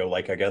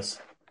Diego-like, I guess.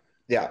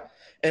 Yeah.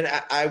 And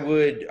I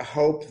would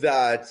hope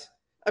that,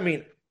 I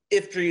mean,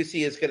 if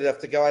Driussi is good enough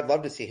to go, I'd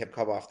love to see him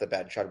come off the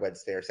bench on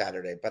Wednesday or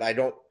Saturday. But I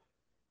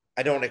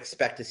don't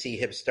expect to see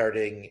him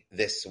starting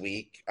this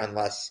week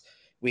unless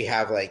we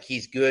have like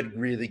he's good,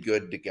 really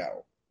good to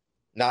go.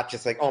 Not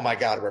just like, oh my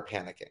God, we're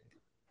panicking.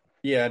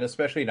 Yeah, and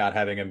especially not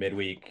having a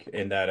midweek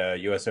in that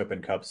US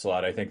Open Cup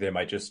slot. I think they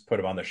might just put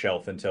him on the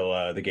shelf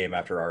until the game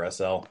after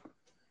RSL.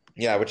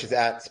 Yeah, which is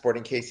at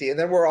Sporting KC. And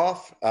then we're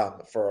off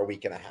for a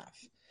week and a half.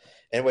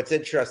 And what's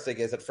interesting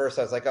is at first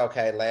I was like,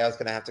 okay, Leo's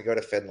going to have to go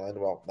to Finland.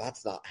 Well,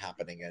 that's not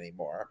happening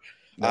anymore.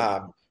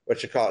 No.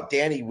 What you call it?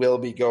 Danny will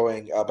be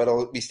going, but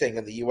he'll be staying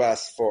in the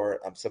U.S. for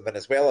some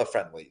Venezuela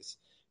friendlies.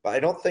 But I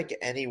don't think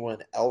anyone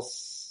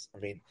else, I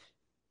mean,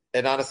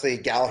 and honestly,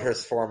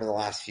 Gallagher's form in the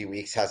last few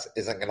weeks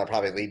isn't going to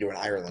probably lead to an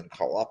Ireland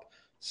call-up.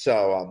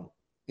 So,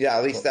 yeah,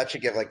 at least that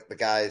should give like the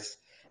guys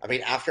 – I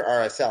mean, after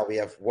RSL, we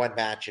have one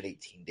match in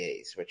 18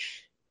 days,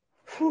 which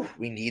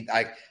we need.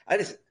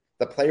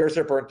 The players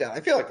are burnt out.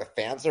 I feel like the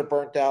fans are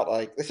burnt out.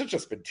 Like, this has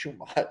just been too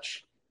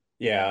much.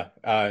 Yeah,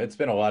 it's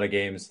been a lot of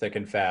games thick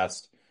and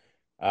fast.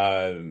 We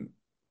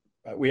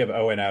have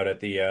Owen out at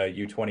the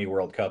U20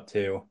 World Cup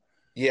too.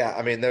 Yeah,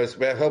 I mean,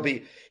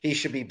 he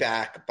should be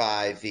back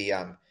by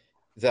the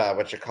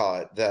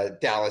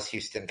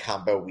Dallas-Houston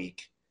combo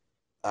week.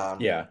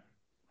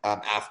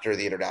 After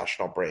the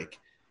international break.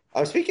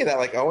 Speaking of that,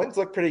 like Owens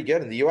looked pretty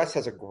good, and the U.S.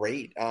 has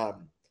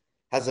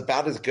has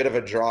about as good of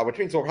a draw, which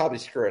means we'll probably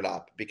screw it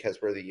up because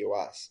we're the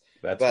U.S.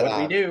 What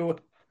we do.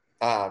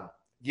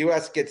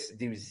 U.S. gets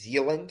New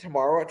Zealand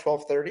tomorrow at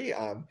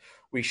 12:30.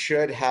 We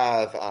should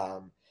have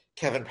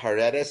Kevin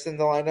Paredes in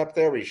the lineup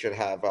there. We should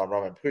have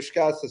Roman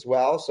Puskás as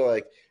well. So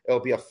like it'll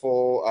be a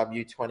full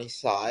U20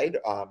 side.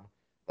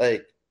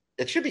 Like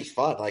it should be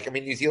fun. Like I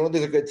mean, New Zealand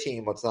is a good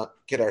team. Let's not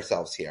kid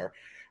ourselves here.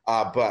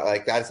 But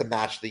like that's a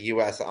match the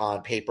U.S.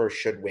 on paper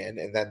should win,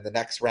 and then the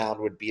next round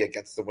would be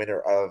against the winner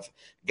of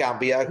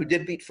Gambia, who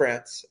did beat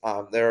France.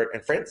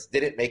 And France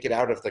didn't make it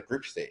out of the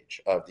group stage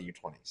of the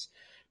U20s,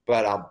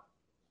 but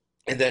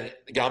and then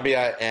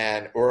Gambia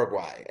and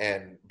Uruguay.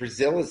 And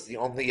Brazil is the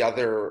only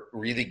other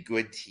really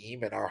good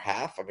team in our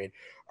half. I mean,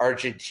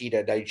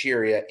 Argentina,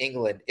 Nigeria,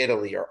 England,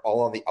 Italy are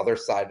all on the other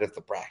side of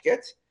the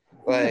bracket.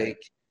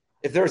 Like,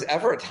 if there's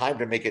ever a time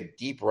to make a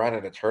deep run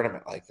in a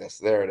tournament like this,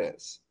 there it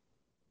is.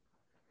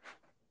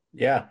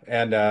 Yeah,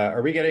 and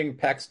are we getting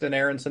Paxton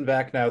Aronson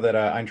back now that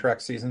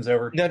Eintracht season's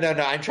over? No.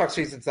 Eintracht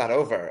season's not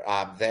over.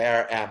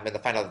 They're in the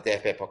final of the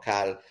DFB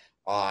Pokal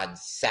on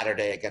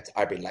Saturday against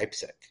RB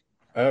Leipzig.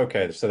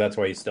 Okay, so that's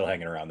why he's still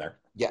hanging around there.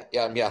 Yeah.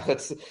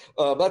 That's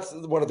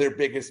one of their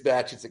biggest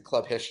matches in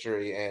club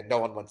history, and no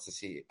one wants to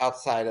see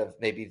outside of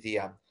maybe the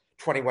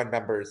 21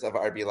 members of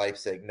RB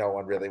Leipzig. No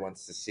one really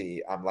wants to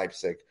see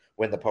Leipzig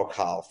win the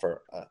Pokal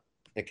for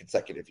in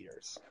consecutive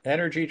years.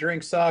 Energy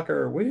drink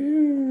soccer,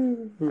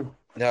 woo!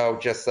 No,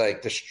 just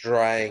like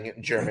destroying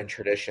German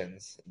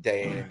traditions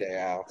day in and day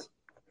out.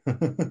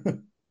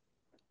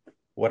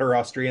 What are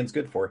Austrians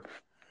good for?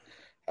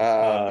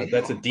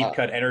 That's a deep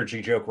cut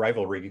energy joke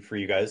rivalry for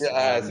you guys. Yeah,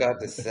 I was about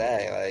to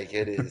say, like,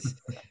 it is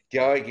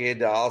going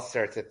into all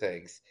sorts of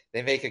things.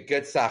 They make a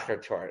good soccer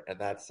tour, and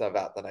that's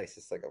about the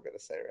nicest thing I'm going to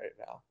say right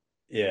now.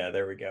 Yeah,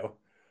 there we go.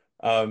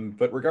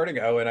 But regarding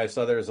Owen, I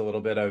saw there's a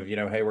little bit of,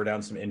 hey, we're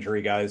down some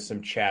injury guys,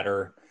 some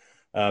chatter.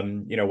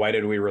 Why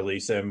did we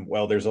release him?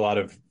 Well, there's a lot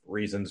of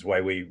reasons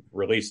why we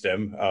released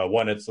him.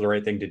 One, it's the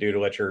right thing to do to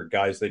let your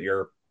guys that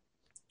you're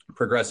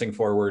progressing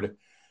forward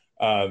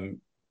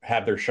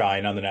have their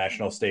shine on the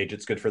national stage.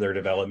 It's good for their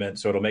development,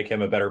 so it'll make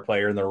him a better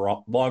player in the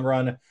long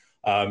run.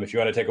 If you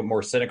want to take a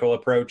more cynical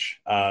approach,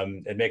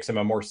 it makes him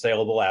a more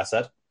saleable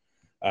asset.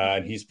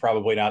 And he's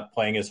probably not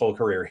playing his whole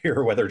career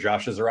here, whether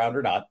Josh is around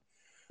or not.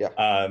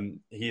 Yeah.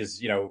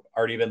 He's,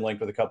 already been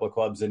linked with a couple of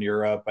clubs in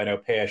Europe. I know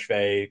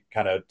PSV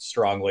kind of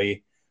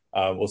strongly.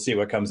 We'll see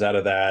what comes out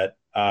of that.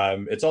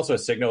 It's also a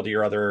signal to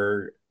your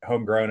other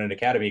homegrown and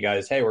academy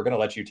guys, hey, we're going to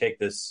let you take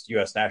this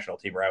U.S. national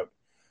team route.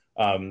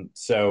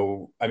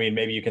 So, I mean,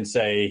 maybe you can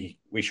say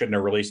we shouldn't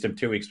have released him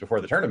 2 weeks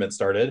before the tournament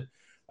started.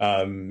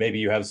 Maybe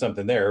you have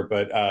something there,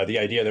 but the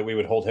idea that we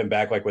would hold him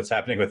back like what's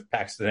happening with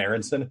Paxton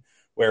Aronson,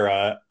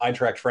 where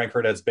Eintracht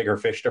Frankfurt has bigger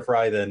fish to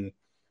fry than,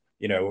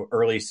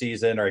 early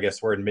season, or I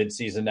guess we're in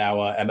mid-season now,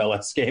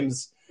 MLS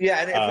games.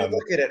 Yeah, and if we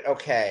look at it,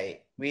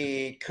 okay,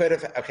 we could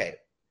have,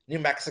 New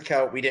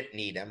Mexico, we didn't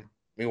need him.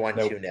 We won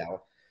 2-0.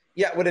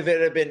 Yeah, would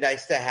it have been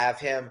nice to have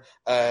him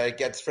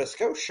against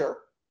Frisco? Sure.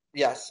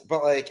 Yes,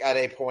 but at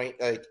a point,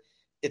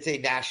 it's a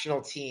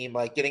national team.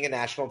 Getting a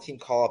national team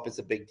call up is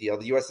a big deal.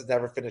 The U.S. has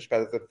never finished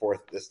better than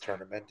fourth this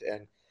tournament,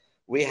 and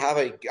we have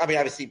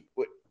obviously,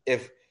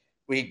 if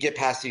we get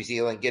past New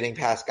Zealand, getting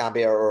past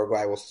Gambia or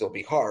Uruguay will still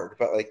be hard.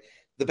 But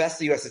the best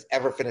the U.S. has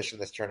ever finished in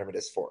this tournament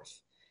is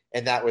fourth,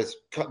 and that was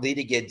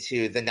leading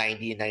into the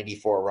 90 and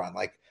 94 run.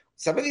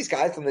 Some of these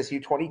guys on this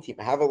U20 team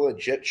have a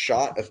legit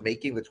shot of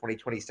making the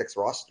 2026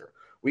 roster.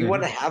 We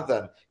want to have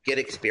them get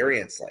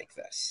experience like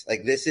this.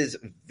 This is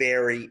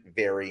very,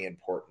 very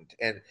important.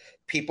 And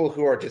people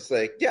who are just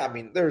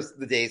there's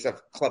the days of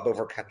club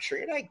over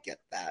country, and I get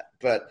that.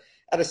 But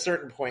at a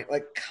certain point,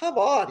 come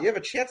on, you have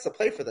a chance to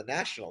play for the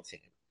national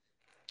team.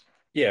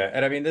 Yeah,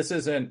 and I mean, this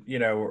isn't,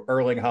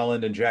 Erling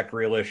Haaland and Jack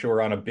Grealish who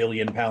are on £1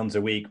 billion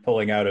a week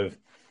pulling out of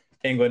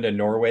England and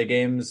Norway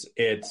games.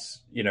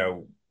 It's,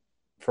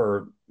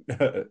 for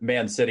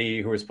Man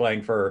City, who was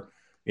playing for,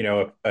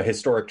 a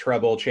historic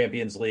treble,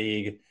 Champions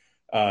League,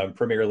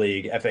 Premier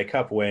League, FA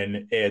Cup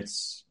win.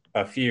 It's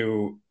a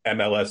few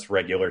MLS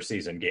regular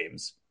season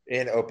games.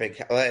 In open,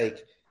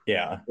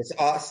 yeah. It's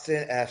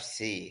Austin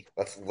FC.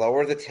 Let's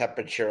lower the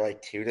temperature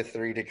 2 to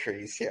 3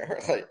 degrees here.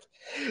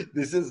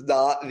 This is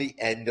not the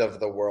end of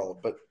the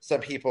world, but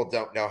some people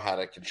don't know how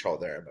to control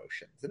their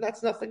emotions. And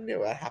that's nothing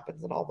new. That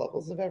happens in all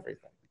levels of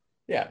everything.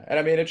 Yeah. And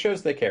I mean, it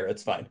shows they care.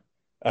 It's fine.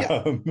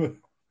 Yeah.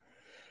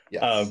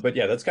 Yes. But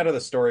yeah, that's kind of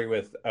the story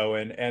with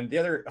Owen. And the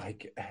other,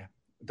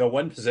 the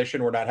one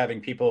position we're not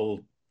having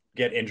people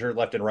get injured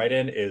left and right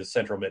in is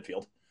central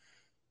midfield.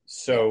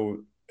 So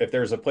if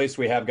there's a place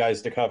we have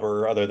guys to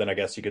cover, other than I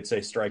guess you could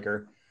say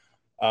striker,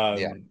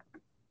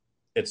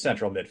 it's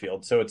central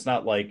midfield. So it's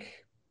not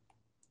like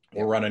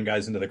we're running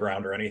guys into the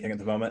ground or anything at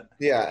the moment.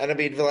 Yeah, and I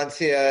mean,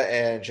 Valencia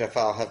and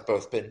Jeffal have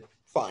both been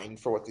fine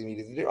for what they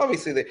needed to do.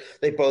 Obviously,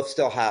 they both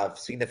still have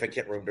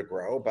significant room to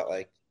grow, but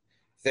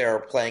they're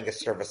playing as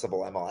serviceable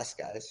MLS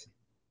guys.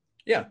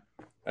 Yeah.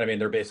 I mean,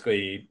 they're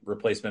basically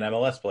replacement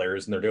MLS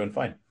players, and they're doing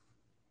fine.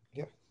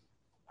 Yeah.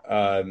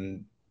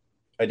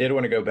 I did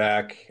want to go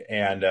back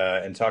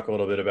and talk a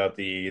little bit about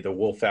the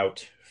Wolff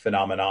out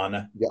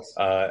phenomenon. Yes.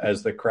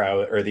 As the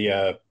crowd or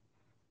the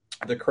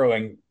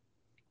crowing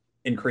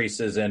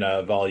increases in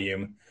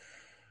volume.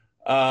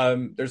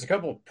 There's a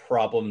couple of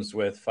problems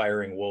with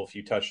firing Wolff.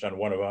 You touched on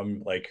one of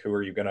them. Who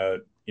are you gonna?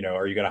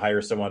 Are you going to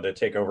hire someone to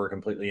take over a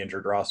completely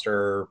injured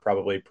roster?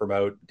 Probably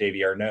promote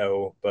Davy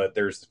Arnaud, but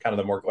there's kind of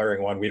the more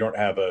glaring one. We don't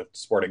have a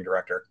sporting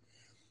director,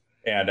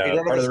 and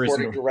part of the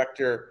reason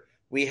director.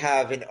 We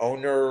have an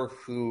owner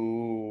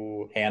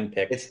who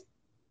handpicked.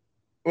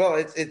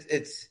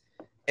 It's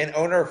an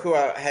owner who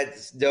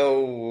has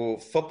no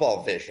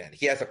football vision.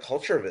 He has a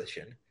culture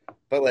vision,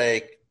 but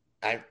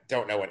I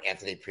don't know what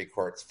Anthony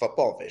Precourt's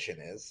football vision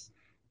is.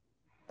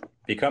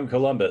 Become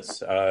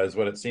Columbus is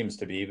what it seems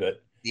to be,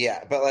 but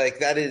yeah, but like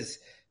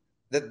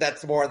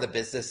that's more on the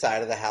business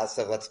side of the house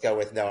of let's go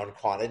with known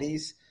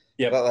quantities.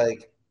 Yep. But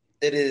like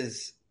it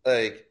is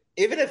like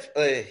even if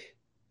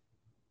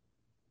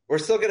we're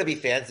still going to be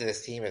fans of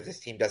this team if this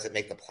team doesn't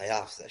make the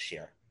playoffs this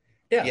year.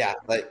 Yeah,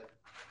 like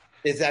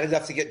is that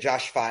enough to get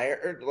Josh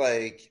fired?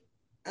 Like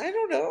I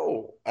don't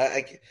know.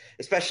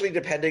 Especially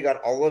depending on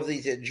all of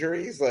these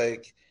injuries,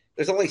 like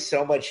there's only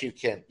so much you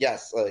can.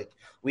 Yes, like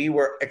we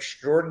were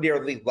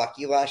extraordinarily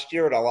lucky last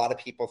year, and a lot of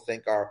people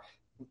think our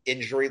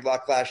injury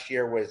luck last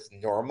year was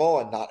normal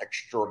and not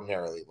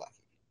extraordinarily lucky.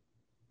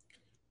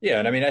 Yeah,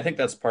 and I mean, I think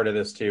that's part of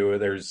this too.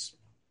 There's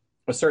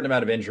a certain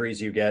amount of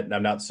injuries you get, and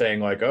I'm not saying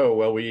like, oh,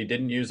 well, we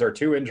didn't use our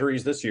 2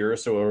 injuries this year,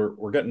 so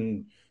we're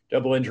getting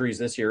double injuries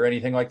this year, or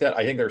anything like that.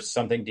 I think there's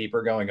something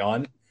deeper going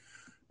on,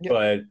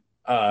 but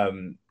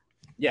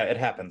yeah, it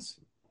happens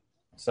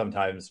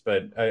sometimes.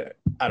 But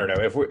I don't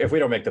know if we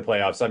don't make the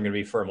playoffs, I'm going to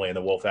be firmly in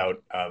the Wolff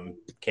out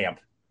camp.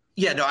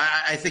 Yeah, no,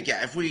 I think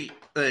if we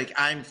like,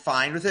 I'm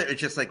fine with it.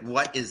 It's just like,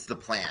 what is the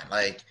plan?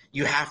 Like,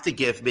 you have to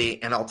give me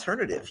an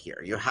alternative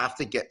here. You have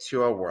to get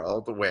to a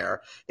world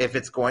where if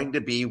it's going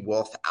to be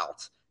Wolff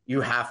out,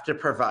 you have to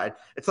provide.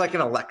 It's like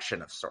an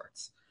election of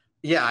sorts.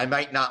 Yeah, I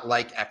might not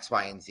like X,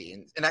 Y, and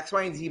Z, and X,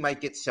 Y, and Z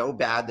might get so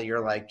bad that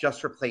you're like,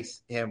 just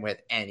replace him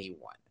with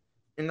anyone,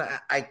 and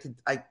I could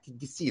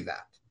see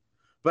that.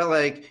 But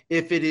like,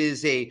 if it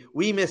is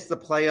we miss the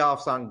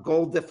playoffs on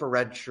goal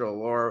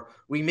differential, or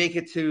we make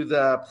it to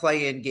the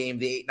play-in game,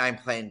 the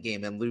 8-9 play-in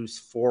game, and lose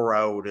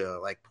 4-0 to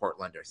like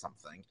Portland or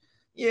something,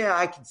 yeah,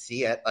 I can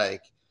see it.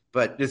 Like,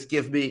 but just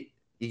you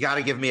got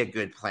to give me a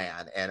good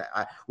plan. And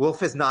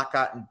Wolff has not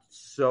gotten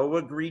so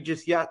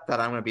egregious yet that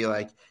I'm going to be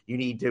like, you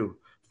need to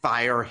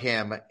fire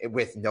him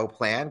with no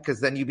plan,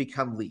 because then you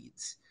become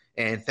Leeds,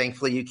 and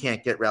thankfully you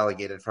can't get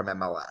relegated from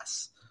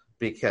MLS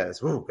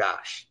because, oh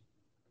gosh.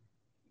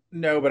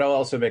 No, but I'll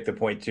also make the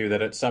point, too,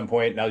 that at some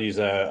point, and I'll use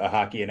a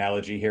hockey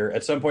analogy here,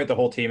 at some point the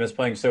whole team is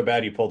playing so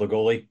bad you pull the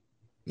goalie.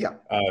 Yeah.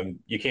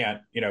 You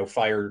can't,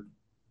 fire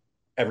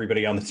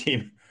everybody on the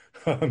team.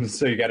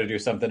 So you got to do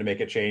something to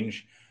make a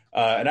change.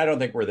 And I don't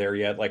think we're there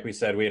yet. Like we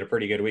said, we had a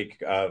pretty good week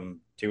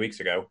 2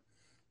 weeks ago.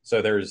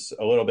 So there's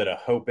a little bit of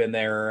hope in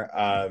there.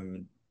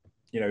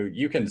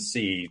 You can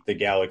see the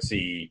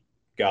Galaxy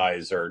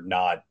guys are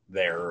not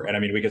there. And I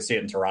mean, we could see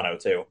it in Toronto,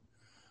 too.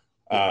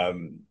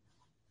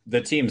 The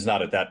team's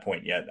not at that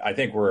point yet. I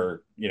think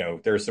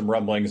there's some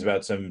rumblings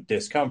about some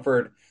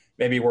discomfort.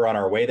 Maybe we're on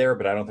our way there,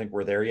 but I don't think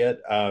we're there yet.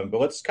 But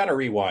let's kind of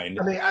rewind.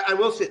 I mean, I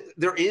will say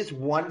there is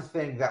one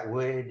thing that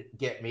would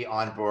get me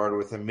on board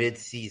with a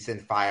mid-season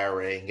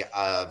firing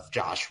of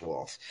Josh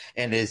Wolff,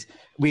 and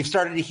we've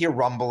started to hear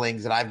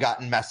rumblings, and I've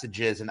gotten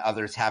messages, and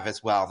others have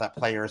as well, that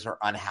players are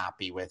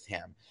unhappy with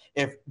him.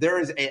 If there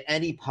is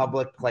any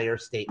public player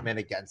statement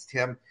against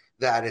him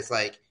that is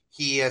like,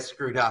 he has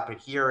screwed up, and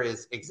here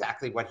is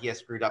exactly what he has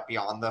screwed up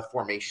beyond the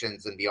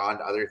formations and beyond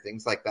other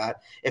things like that.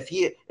 If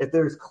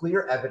there's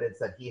clear evidence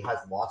that he has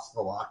lost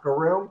the locker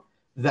room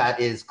that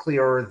is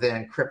clearer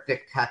than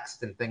cryptic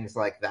text and things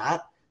like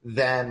that,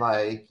 then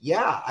like,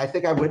 yeah, I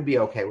think I would be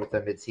okay with the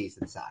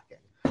midseason sacking.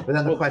 But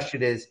then the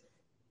question is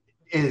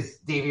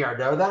Davey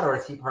Arnaud that, or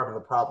is he part of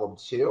the problem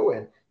too?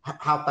 And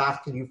how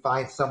fast can you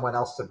find someone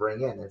else to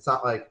bring in? It's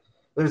not like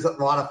there's a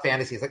lot of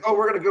fantasies like, oh,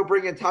 we're going to go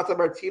bring in Tata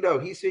Martino.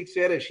 He speaks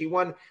Spanish. He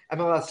won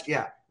MLS.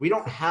 Yeah, we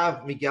don't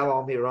have Miguel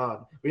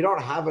Almiron. We don't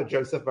have a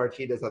Joseph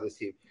Martinez on this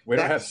team. We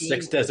don't have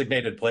 6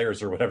 designated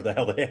players or whatever the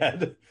hell they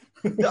had.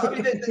 No, I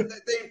mean,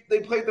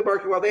 they played the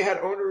market well. They had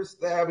owners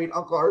there. I mean,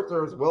 Uncle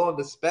Arthur was willing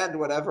to spend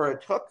whatever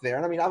it took there.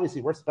 And I mean,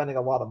 obviously, we're spending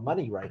a lot of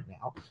money right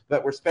now,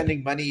 but we're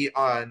spending money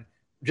on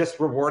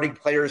just rewarding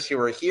players who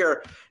are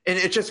here. And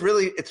it's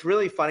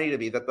really funny to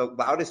me that the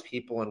loudest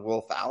people in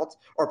Wolff out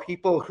are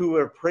people who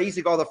are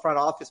praising all the front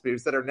office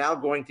moves that are now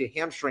going to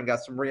hamstring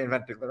us from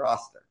reinventing the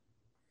roster.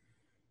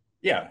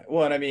 Yeah.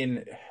 Well, and I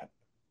mean,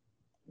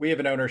 we have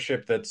an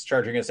ownership that's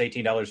charging us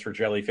 $18 for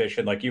jellyfish.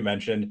 And like you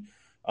mentioned,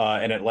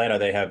 in Atlanta,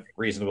 they have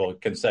reasonable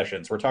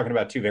concessions. We're talking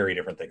about 2 very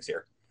different things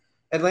here.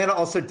 Atlanta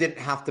also didn't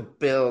have to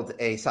build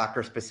a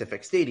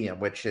soccer-specific stadium,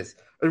 which is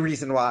a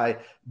reason why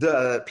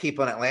the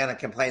people in Atlanta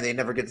complain they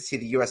never get to see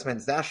the U.S.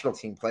 men's national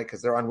team play,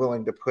 because they're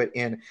unwilling to put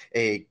in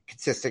a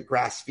consistent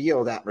grass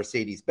field at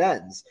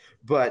Mercedes-Benz.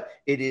 But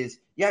it is,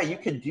 yeah, you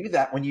can do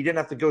that when you didn't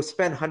have to go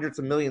spend hundreds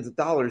of millions of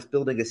dollars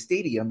building a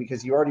stadium,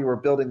 because you already were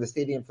building the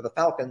stadium for the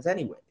Falcons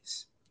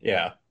anyways.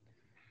 Yeah,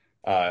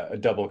 a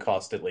double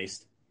cost at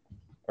least,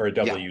 or a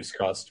double use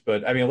cost.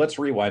 But I mean, let's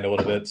rewind a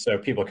little bit so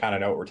people kind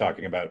of know what we're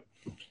talking about.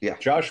 Yeah,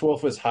 Josh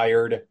Wolff was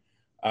hired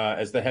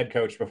as the head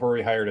coach before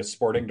we hired a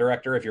sporting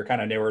director. If you're kind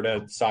of newer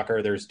to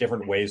soccer, there's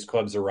different ways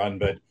clubs are run,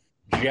 but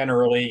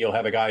generally you'll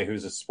have a guy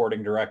who's a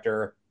sporting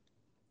director,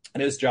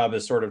 and his job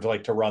is sort of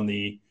like to run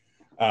the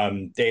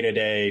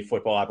day-to-day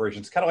football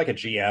operations, kind of like a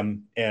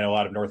GM in a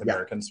lot of North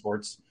American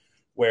sports,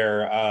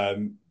 where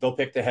they'll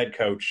pick the head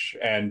coach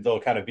and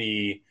they'll kind of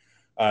be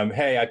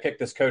hey, I picked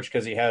this coach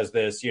because he has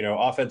this,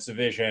 offensive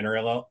vision,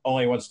 or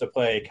only wants to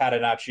play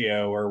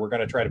Catenaccio, or we're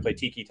going to try to play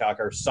Tiki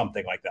Taka or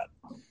something like that.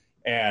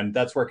 And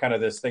that's where kind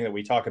of this thing that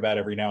we talk about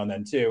every now and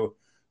then too.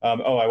 I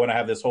want to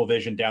have this whole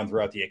vision down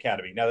throughout the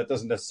academy. Now, that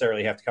doesn't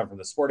necessarily have to come from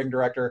the sporting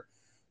director,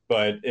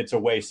 but it's a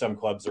way some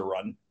clubs are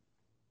run.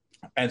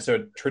 And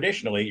so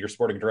traditionally, your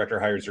sporting director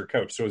hires your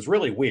coach. So it was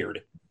really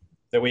weird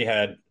that we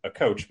had a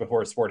coach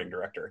before a sporting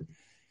director.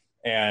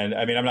 And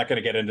I mean, I'm not going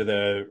to get into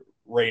the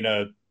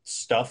Reyna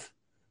stuff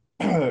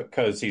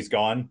because he's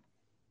gone.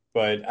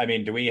 But I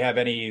mean, do we have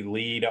any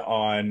lead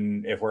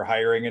on if we're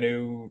hiring a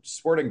new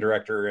sporting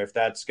director, if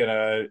that's going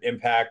to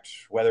impact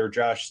whether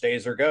Josh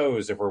stays or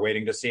goes, if we're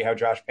waiting to see how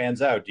Josh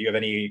pans out? Do you have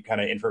any kind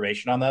of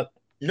information on that?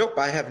 Nope,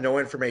 I have no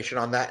information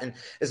on that. And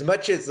as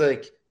much as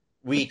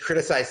we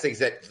criticize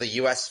things at the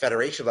U.S.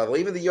 Federation level,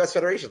 even the U.S.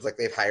 Federation's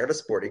they've hired a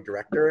sporting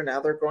director and now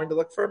they're going to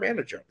look for a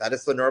manager. That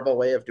is the normal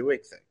way of doing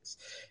things.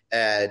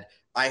 And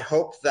I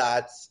hope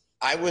that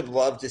I would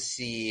love to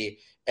see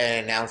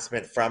an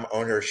announcement from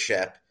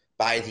ownership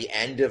by the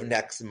end of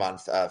next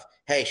month of,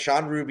 hey,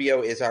 Sean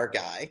Rubio is our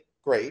guy.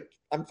 Great.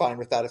 I'm fine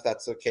with that if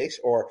that's the case.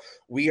 Or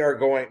we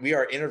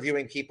are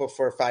interviewing people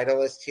for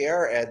finalists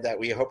here, and that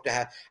we hope to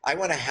have. I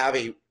want to have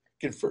a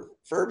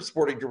confirmed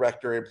sporting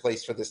director in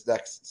place for this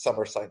next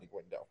summer signing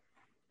window.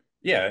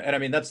 Yeah, and I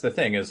mean that's the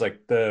thing is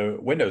the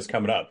window's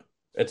coming up.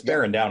 It's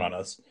bearing down on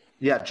us.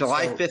 Yeah,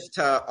 July 5th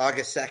to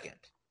August 2nd.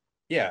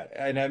 Yeah,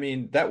 and I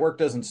mean that work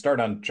doesn't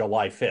start on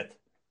July 5th.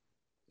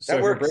 So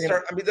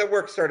that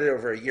work started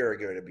over a year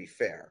ago, to be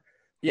fair.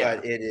 Yeah.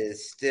 But it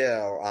is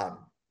still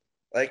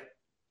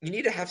you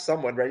need to have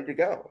someone ready to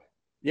go.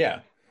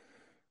 Yeah.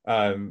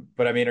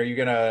 But I mean, are you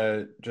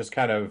gonna just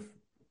kind of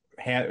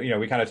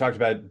we kind of talked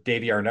about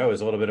Davey Arnaud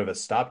as a little bit of a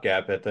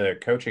stopgap at the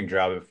coaching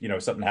job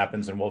if something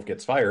happens and Wolff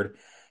gets fired.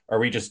 Are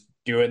we just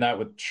doing that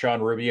with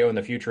Sean Rubio in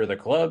the future of the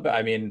club?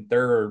 I mean,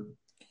 there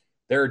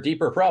are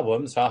deeper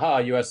problems.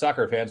 US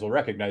soccer fans will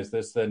recognize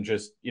this than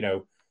just,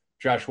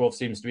 Josh Wolff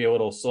seems to be a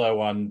little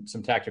slow on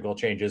some tactical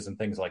changes and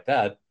things like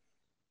that.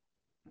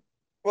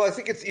 Well, I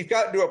think you've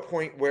gotten to a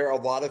point where a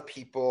lot of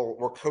people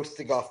were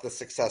coasting off the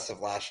success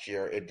of last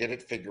year and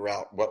didn't figure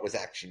out what was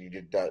actually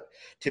needed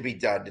to be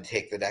done to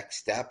take the next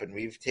step. And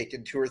we've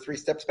taken 2 or 3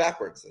 steps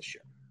backwards this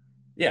year.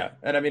 Yeah.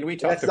 And I mean, we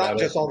talked about it.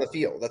 That's not just on the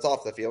field. That's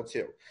off the field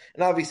too.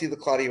 And obviously the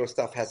Claudio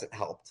stuff hasn't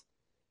helped.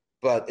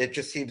 But it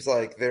just seems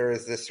like there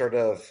is this sort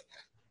of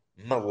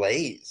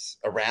malaise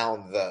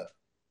around the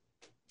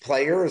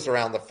players,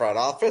 around the front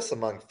office,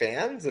 among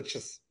fans. It's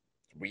just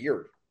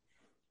weird.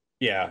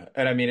 Yeah,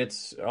 and I mean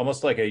it's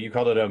almost like you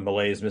called it a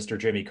malaise, Mr.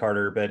 Jimmy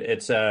Carter, but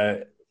it's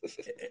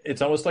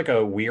almost like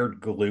a weird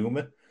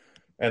gloom.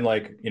 And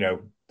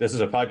this is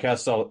a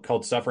podcast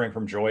called Suffering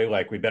from Joy.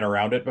 We've been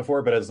around it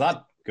before, but it's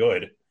not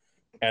good.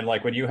 And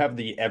when you have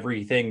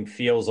everything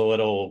feels a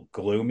little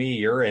gloomy,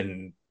 you're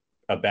in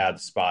a bad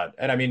spot.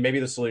 And I mean,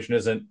 maybe the solution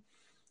isn't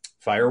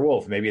fire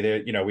Wolff. Maybe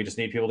we just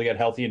need people to get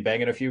healthy and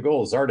banging a few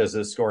goals. Zardes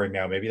is scoring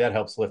now. Maybe that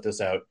helps lift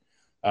us out.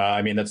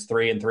 I mean, that's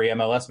 3 in 3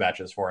 MLS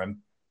matches for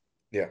him.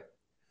 Yeah.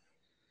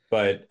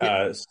 But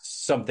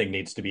something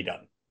needs to be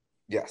done.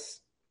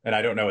 Yes. And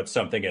I don't know what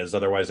something is.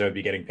 Otherwise, I would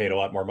be getting paid a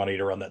lot more money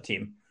to run that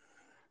team.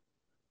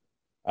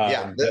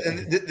 And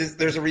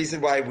there's a reason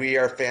why we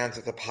are fans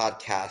of the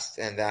podcast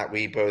and that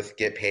we both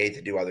get paid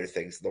to do other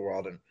things in the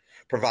world and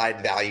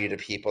provide value to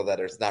people that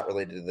is not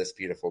related to this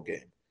beautiful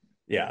game.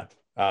 Yeah.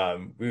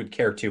 We would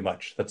care too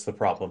much. That's the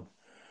problem.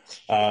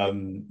 But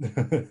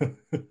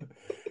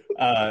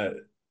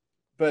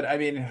I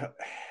mean,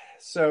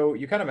 so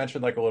you kind of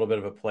mentioned a little bit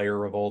of a player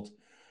revolt.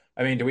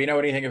 I mean, do we know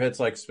anything if it's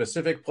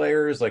specific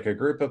players, a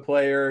group of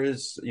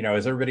players?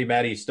 Is everybody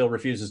mad he still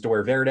refuses to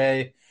wear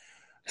Verde?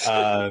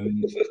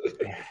 I'm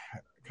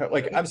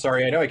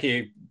sorry, I know I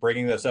keep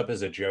bringing this up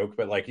as a joke,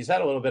 but he's had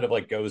a little bit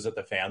of goes at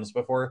the fans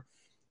before,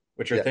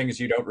 which are things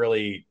you don't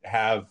really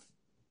have.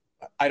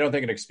 I don't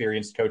think an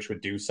experienced coach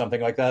would do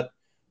something like that,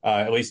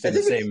 at least in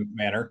the same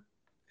manner.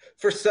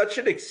 For such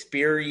an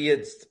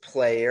experienced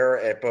player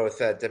at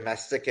both a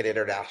domestic and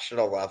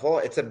international level,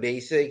 it's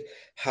amazing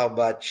how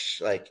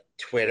much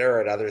Twitter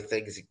and other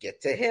things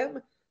get to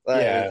him.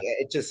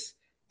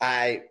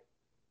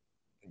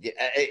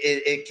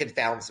 It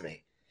confounds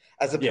me.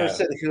 As a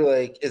person who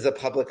is a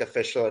public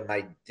official in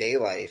my day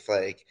life,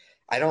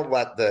 I don't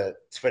let the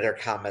Twitter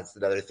comments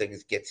and other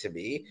things get to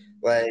me.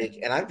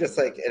 And I'm just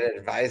an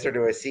advisor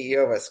to a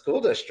CEO of a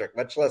school district,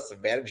 much less a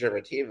manager of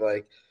a team.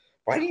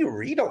 Why do you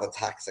read all the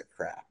toxic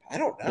crap? I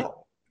don't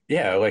know.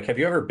 Yeah, have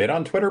you ever been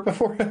on Twitter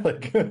before?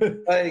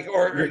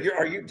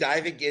 Are you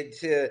diving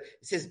into,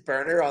 is his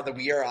burner on the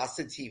We Are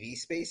Austin TV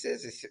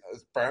spaces? Is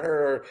burner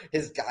or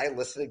his guy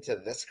listening to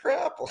this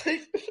crap?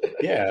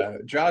 Yeah,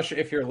 Josh,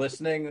 if you're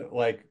listening,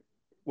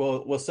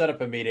 we'll set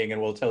up a meeting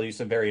and we'll tell you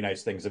some very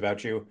nice things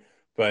about you.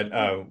 But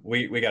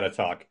we got to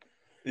talk.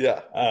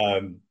 Yeah.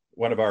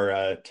 One of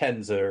our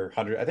tens or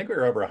 100, I think we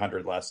were over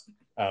 100 last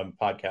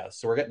podcast,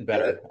 so we're getting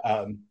better.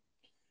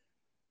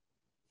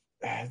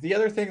 The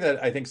other thing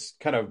that I think's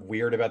kind of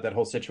weird about that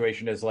whole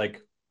situation is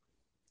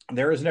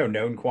there is no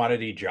known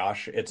quantity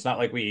Josh. It's not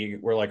like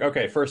we're like,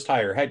 okay, first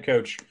hire, head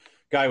coach,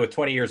 guy with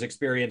 20 years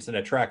experience and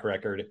a track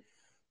record.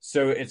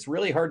 So it's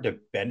really hard to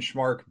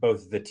benchmark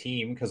both the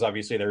team, because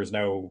obviously there's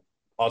no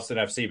Austin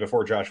FC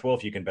before Josh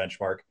Wolff you can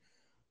benchmark,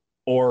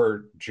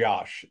 or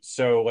Josh.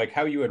 So like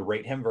how you would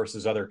rate him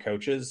versus other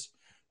coaches.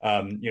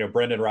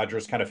 Brendan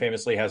Rodgers kind of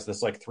famously has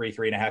this like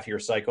 3.5 year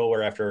cycle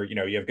where after, you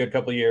have a good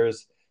couple of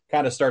years,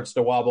 kind of starts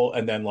to wobble,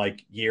 and then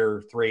like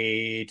year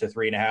 3 to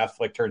 3.5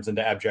 like turns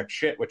into abject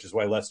shit, which is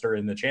why Leicester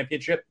in the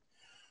championship.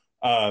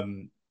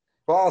 Well,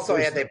 also,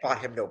 and they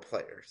bought him no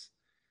players.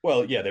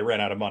 Well, yeah, they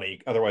ran out of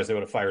money. Otherwise, they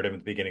would have fired him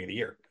at the beginning of the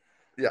year.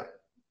 Yeah.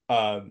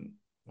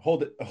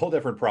 Whole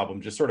different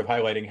problem. Just sort of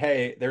highlighting,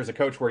 hey, there's a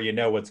coach where you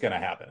know what's going to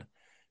happen.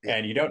 Yeah.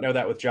 And you don't know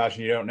that with Josh,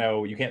 and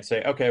you can't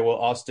say, okay, well,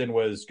 Austin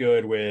was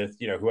good with,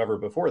 whoever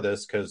before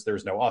this because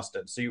there's no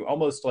Austin. So you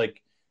almost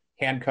like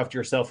handcuffed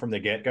yourself from the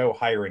get-go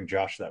hiring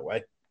Josh that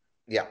way.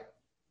 Yeah.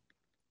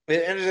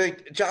 And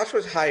like, Josh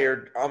was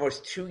hired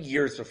almost 2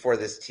 years before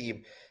this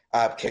team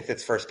kicked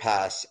its first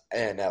pass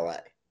in LA.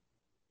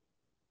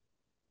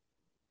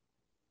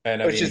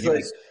 And which is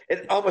like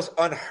an almost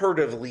unheard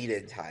of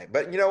lead-in time.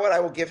 But you know what? I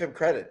will give him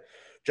credit.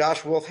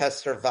 Josh Wolff has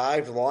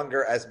survived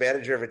longer as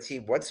manager of a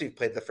team once we've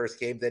played the first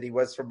game than he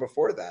was from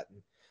before that.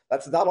 And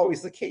that's not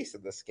always the case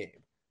in this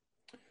game.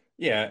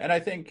 Yeah, and I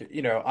think,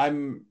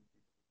 I'm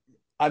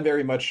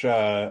very much,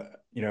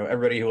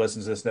 everybody who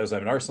listens to this knows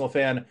I'm an Arsenal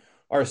fan.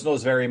 Arsenal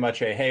is very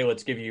much a, hey,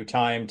 let's give you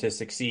time to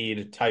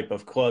succeed type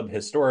of club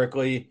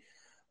historically.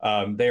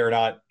 They are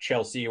not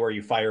Chelsea where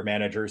you fire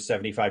managers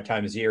 75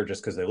 times a year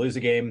just because they lose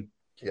a game.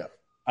 Yeah.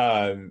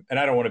 And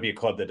I don't want to be a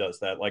club that does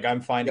that. Like,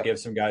 I'm fine to give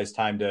some guys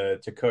time to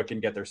cook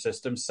and get their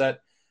system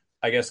set.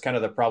 I guess kind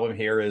of the problem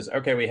here is,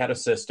 okay, we had a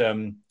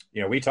system,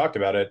 we talked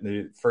about it in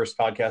the first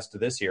podcast of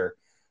this year.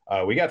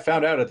 We got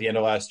found out at the end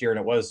of last year, and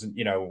it was,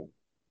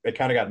 it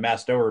kind of got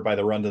masked over by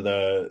the run to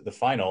the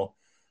final,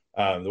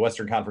 the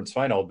Western Conference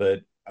final.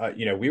 But,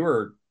 we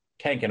were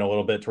tanking a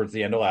little bit towards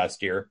the end of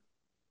last year.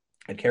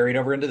 It carried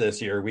over into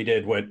this year. We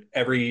did what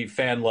every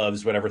fan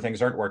loves whenever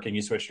things aren't working.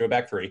 You switch to a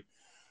back three.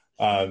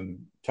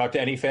 Talk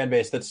to any fan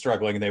base that's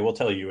struggling, and they will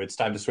tell you it's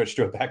time to switch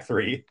to a back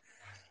three.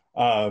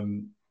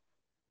 And,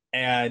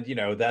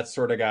 that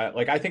sort of got,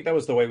 like, I think that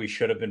was the way we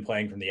should have been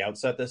playing from the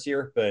outset this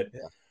year. But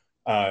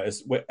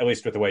at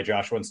least with the way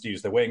Josh wants to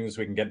use the wings,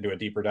 we can get into a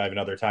deeper dive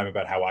another time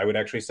about how I would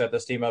actually set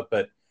this team up.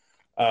 But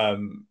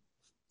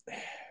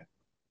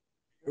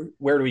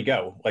where do we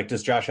go? Like,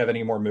 does Josh have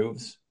any more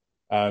moves?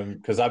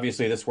 Because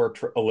obviously this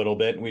worked a little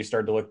bit and we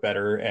started to look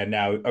better. And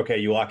now, okay,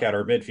 you lock out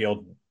our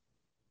midfield.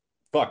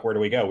 Fuck, where do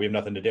we go? We have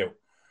nothing to do.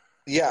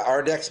 Yeah,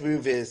 our next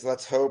move is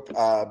let's hope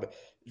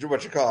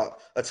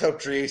let's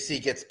hope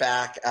Driussi gets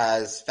back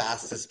as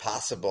fast as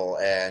possible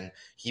and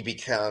he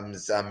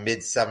becomes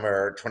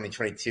midsummer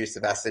 2022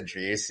 Sebastian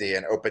Driussi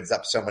and opens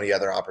up so many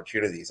other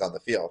opportunities on the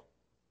field.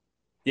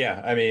 Yeah,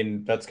 I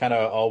mean, that's kind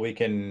of all we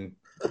can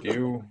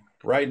do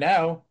right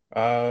now.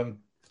 I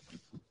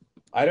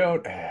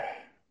don't.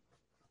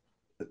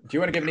 Do you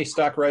want to give any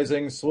stock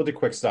risings? We'll do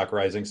quick stock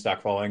rising,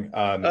 stock falling.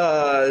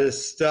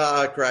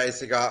 Stock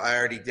rising. I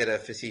already did a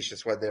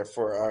facetious one there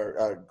for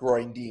our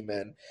groin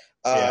demon.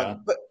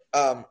 But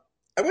I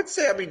would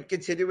say,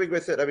 continuing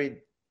with it,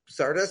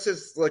 Zardes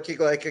is looking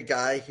like a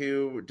guy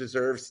who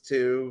deserves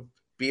to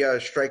be a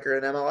striker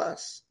in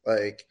MLS.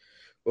 Like,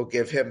 we'll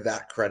give him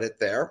that credit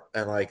there,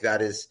 and like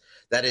that is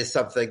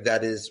something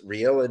that is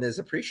real and is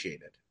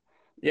appreciated.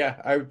 Yeah,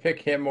 I would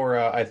pick him, or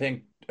I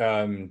think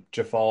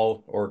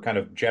Jafal, or kind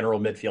of general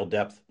midfield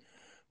depth,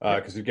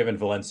 because we've given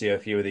Valencia a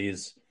few of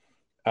these,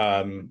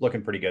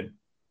 looking pretty good.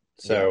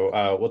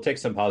 So we'll take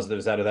some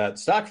positives out of that.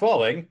 Stock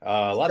falling,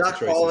 lots of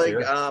choices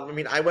here.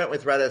 I went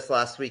with Redis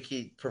last week.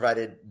 He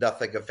provided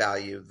nothing of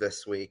value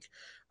this week.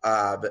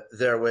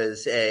 There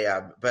was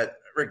but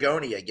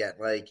Rigoni again.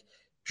 Like,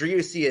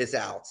 Driussi is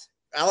out.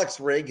 Alex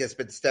Ring has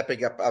been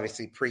stepping up,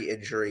 obviously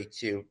pre-injury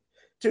to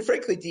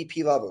frankly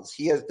DP levels.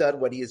 He has done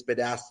what he has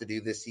been asked to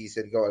do this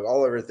season, going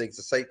all over things,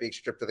 the sight being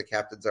stripped of the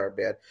captain's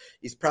armband.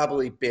 He's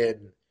probably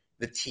been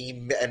the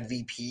team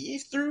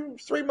MVP through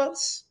 3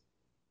 months.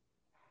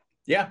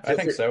 Yeah, I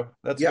think so.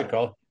 That's a good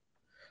call.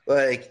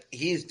 Like,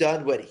 he's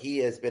done what he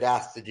has been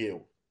asked to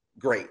do.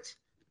 Great.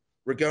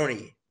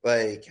 Rigoni,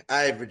 like,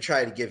 I've been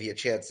trying to give you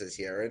chances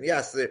here. And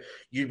yes,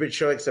 you've been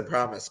showing some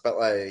promise, but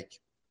like,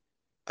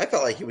 I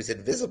felt like he was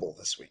invisible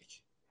this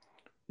week.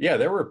 Yeah,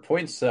 there were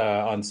points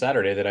on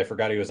Saturday that I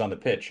forgot he was on the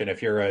pitch. And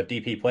if you're a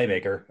DP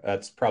playmaker,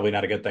 that's probably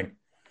not a good thing.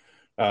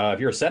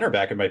 If you're a center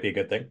back, it might be a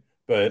good thing.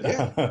 But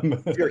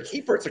if you're a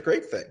keeper, it's a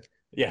great thing.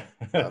 Yeah.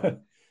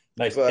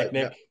 Nice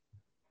picnic.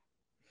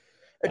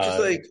 It's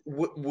just like,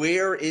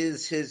 where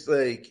is his,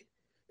 like,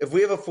 if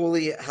we have a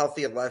fully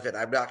healthy 11,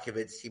 I'm not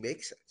convinced he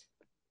makes it.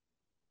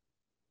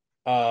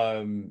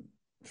 That'd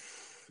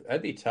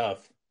be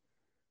tough.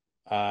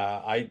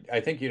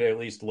 I think you'd at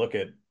least look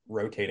at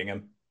rotating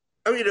him.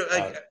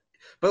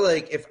 But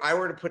like, if I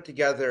were to put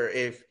together,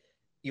 if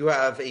you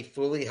have a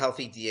fully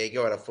healthy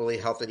Diego and a fully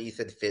healthy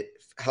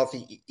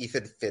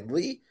Ethan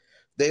Finley,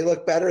 they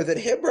look better than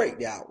him right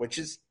now, which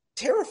is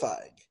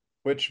terrifying.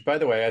 Which, by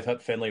the way, I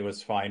thought Finley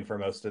was fine for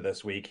most of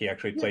this week. He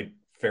actually played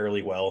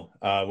fairly well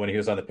when he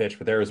was on the pitch,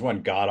 but there was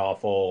one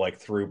god-awful like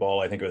through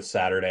ball, I think it was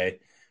Saturday,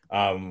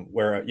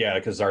 where,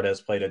 because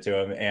Zardes played it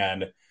to him,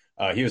 and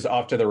he was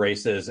off to the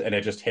races, and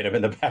it just hit him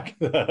in the back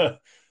of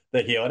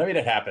the heel. And I mean,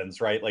 it happens,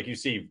 right? Like, you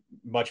see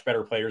much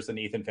better players than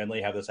Ethan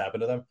Finley have this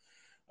happen to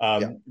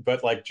them.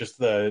 But like, just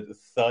the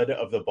thud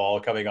of the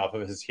ball coming off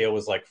of his heel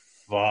was like,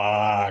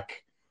 fuck,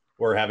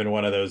 we're having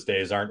one of those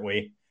days, aren't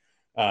we?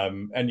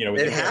 And with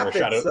It the camera happens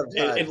shot,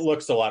 sometimes. it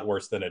looks a lot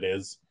worse than it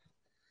is.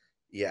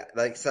 Yeah,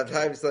 like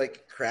sometimes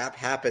like crap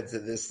happens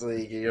in this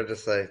league, and you're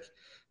just like,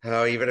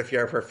 oh, even if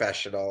you're a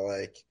professional,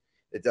 like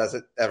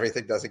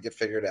everything doesn't get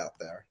figured out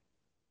there.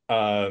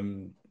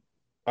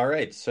 All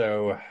right,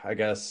 so I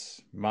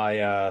guess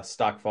my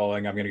stock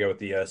falling, I'm going to go with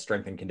the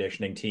strength and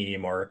conditioning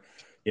team, or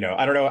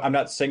I don't know. I'm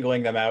not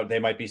singling them out. They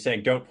might be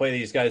saying, don't play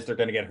these guys. They're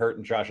going to get hurt,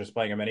 and Josh is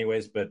playing them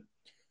anyways. But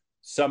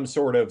some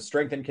sort of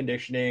strength and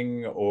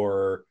conditioning,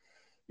 or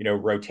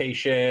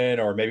rotation,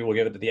 or maybe we'll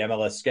give it to the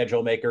MLS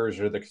schedule makers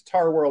or the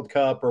Qatar World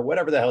Cup or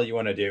whatever the hell you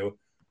want to do.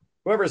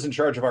 Whoever's in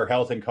charge of our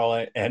health and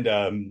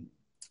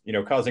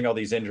causing all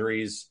these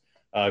injuries,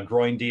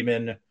 groin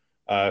demon,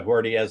 who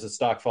already has a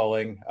stock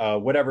falling,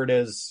 whatever it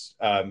is,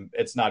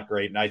 it's not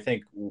great. And I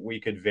think we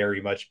could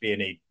very much be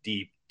in a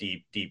deep,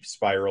 deep, deep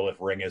spiral if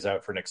Ring is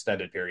out for an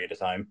extended period of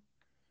time.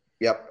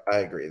 Yep, I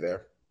agree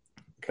there.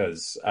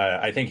 Because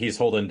I think he's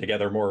holding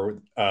together more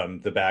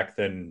the back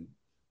than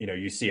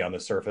you see on the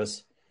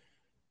surface.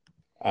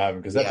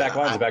 Because that back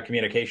line's about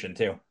communication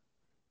too.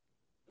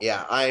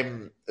 Yeah,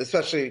 I'm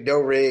especially no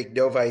Rig,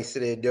 no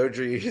Vicodin, no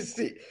Dreams.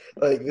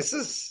 Like, this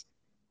is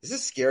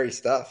scary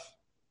stuff.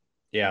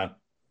 Yeah.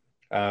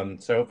 So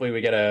hopefully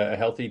we get a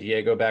healthy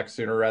Diego back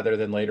sooner rather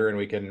than later, and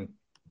we can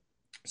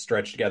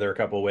stretch together a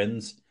couple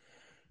wins.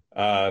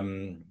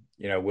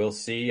 We'll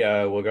see.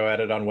 We'll go at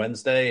it on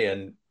Wednesday,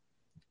 and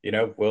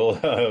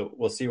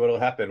we'll see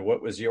what'll happen.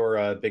 What was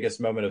your biggest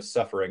moment of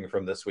suffering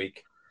from this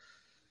week?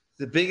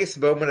 The biggest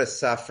moment of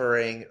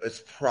suffering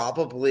was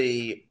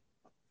probably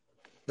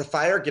the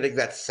Fire getting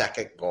that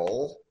second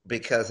goal,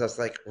 because I was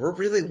like, we're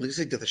really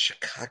losing to the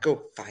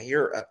Chicago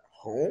Fire at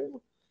home?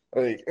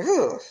 Like,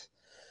 ugh.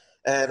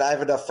 And I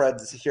have enough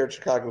friends here in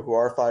Chicago who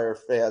are Fire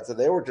fans, and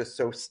they were just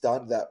so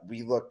stunned that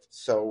we looked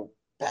so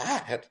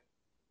bad.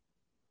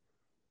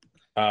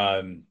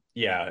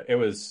 Yeah, it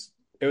was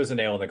a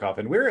nail in the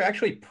coffin. We were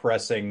actually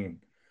pressing,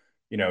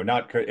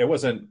 it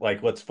wasn't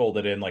like, let's fold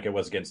it in like it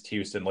was against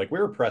Houston. Like, we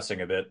were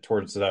pressing a bit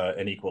towards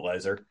an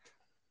equalizer.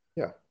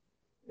 Yeah.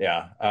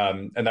 Yeah.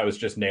 And that was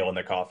just nail in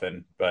the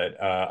coffin.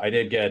 But I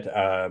did get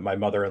my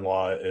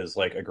mother-in-law is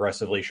like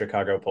aggressively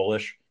Chicago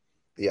Polish.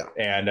 Yeah.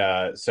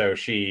 And so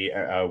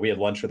we had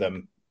lunch with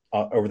them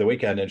over the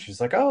weekend, and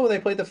she's like, oh, they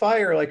played the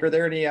Fire. Like, are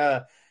there any,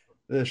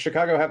 the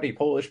Chicago have any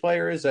Polish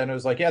players? And I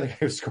was like, yeah, the guy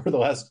who scored the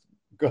last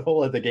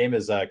goal of the game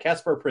is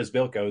Kasper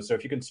Przybylko. So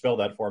if you can spell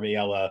that for me,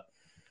 I'll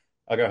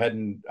go ahead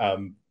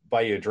and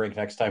buy you a drink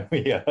next time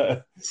we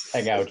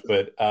hang out.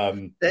 But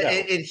and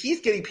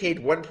he's getting paid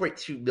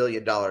 $1.2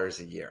 million a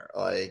year.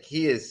 Like,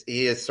 he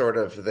is sort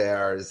of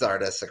their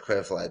Zardes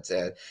equivalent,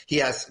 and he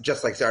has,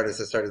 just like Zardes,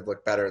 has started to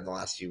look better in the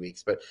last few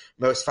weeks. But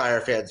most Fire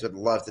fans would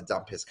love to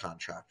dump his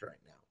contract right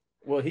now.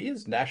 Well, he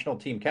is national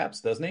team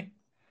caps, doesn't he?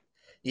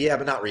 Yeah,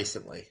 but not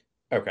recently.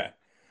 Okay.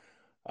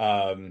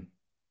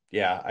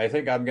 Yeah, I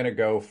think I'm going to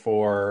go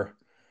for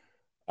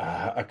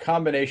a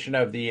combination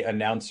of the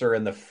announcer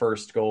and the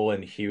first goal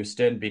in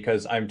Houston,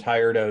 because I'm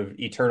tired of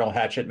eternal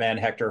hatchet man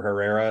Hector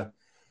Herrera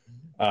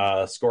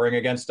scoring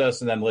against us,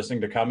 and then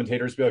listening to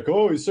commentators be like,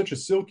 oh, he's such a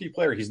silky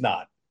player. He's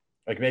not.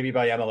 Like, maybe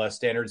by MLS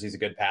standards, he's a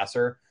good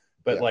passer.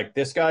 But like,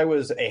 this guy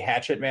was a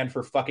hatchet man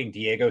for fucking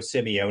Diego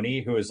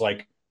Simeone, who is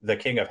like the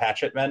king of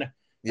hatchet men.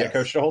 Yes. And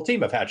coached a whole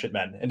team of hatchet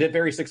men and did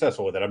very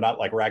successful with it. I'm not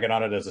like ragging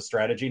on it as a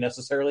strategy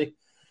necessarily.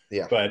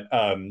 Yeah. But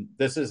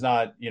this is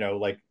not,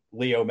 like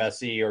Leo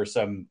Messi or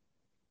some,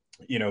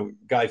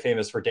 guy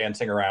famous for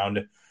dancing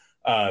around.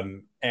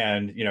 And,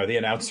 the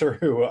announcer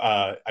who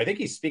I think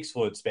he speaks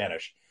fluent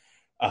Spanish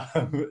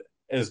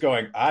is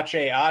going, Ache,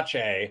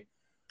 Ache,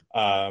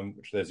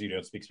 which says you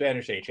don't speak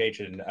Spanish,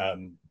 HH,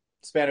 and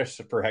Spanish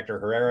for Hector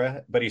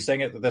Herrera, but he's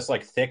saying it with this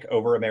like thick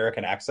over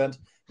American accent.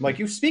 I'm like,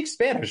 you speak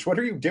Spanish. What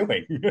are you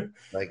doing?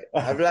 Like,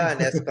 habla en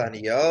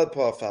español,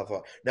 por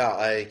favor. No,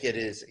 like, it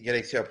is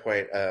getting to a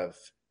point of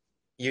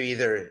you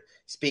either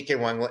speak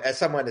in one, as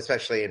someone,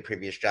 especially in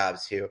previous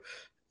jobs, who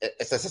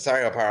es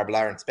necesario para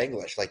hablar en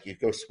Spanglish. Like, you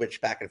go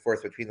switch back and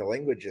forth between the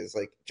languages.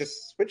 Like,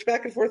 just switch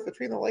back and forth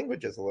between the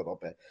languages a little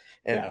bit.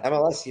 And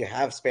MLS, you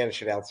have Spanish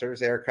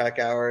announcers. Eric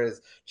Krakauer is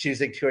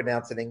choosing to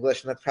announce in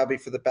English, and that's probably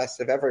for the best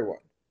of everyone.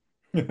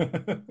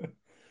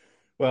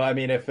 Well, I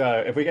mean, if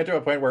we get to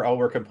a point where all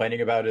we're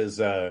complaining about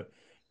is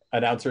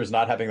announcers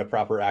not having the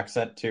proper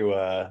accent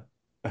to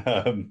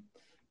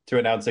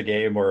announce a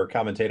game or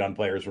commentate on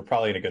players, we're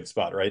probably in a good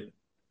spot, right?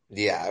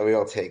 Yeah,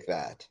 we'll take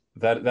that.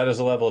 That is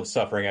a level of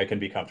suffering I can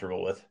be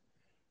comfortable with.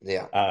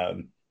 Yeah.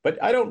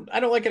 But I don't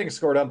like getting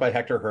scored on by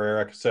Hector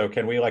Herrera. So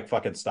can we like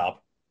fucking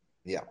stop?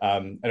 Yeah.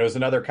 And it was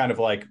another kind of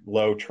like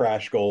low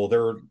trash goal.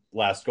 Their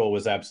last goal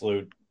was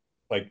absolute,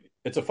 like,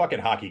 it's a fucking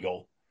hockey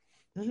goal.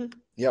 Mm-hmm.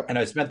 Yep. And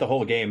I spent the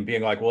whole game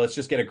being like, well, let's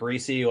just get a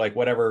greasy, like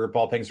whatever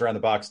ball pings around the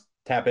box,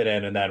 tap it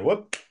in, and then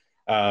whoop.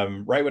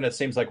 Right when it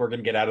seems like we're going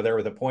to get out of there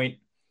with a point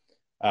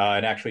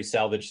and actually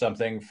salvage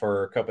something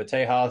for Copa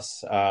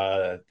Tejas,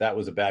 that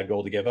was a bad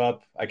goal to give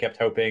up. I kept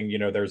hoping,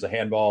 there's a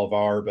handball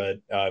VAR, but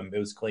it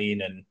was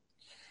clean. And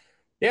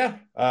yeah,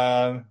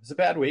 it was a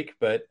bad week,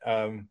 but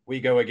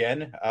we go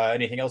again.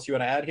 Anything else you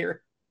want to add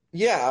here?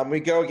 Yeah, we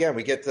go again.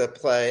 We get to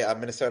play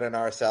Minnesota and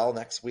RSL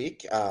next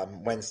week.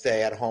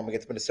 Wednesday at home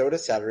against Minnesota,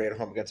 Saturday at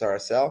home against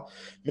RSL.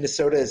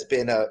 Minnesota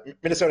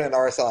and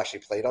RSL actually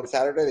played on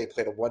Saturday. They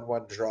played a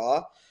 1-1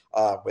 draw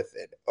with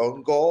an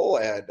own goal,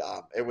 and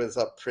it was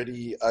a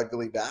pretty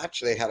ugly match.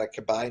 They had a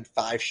combined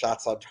 5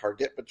 shots on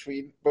target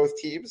between both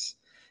teams.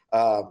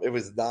 It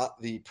was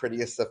not the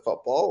prettiest of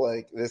football.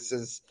 Like, this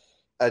is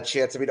a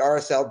chance. I mean,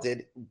 RSL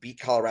did beat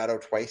Colorado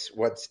twice,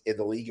 once in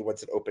the league and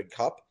once in Open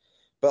Cup.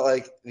 But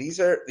like, these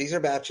are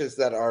matches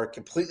that are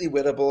completely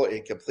winnable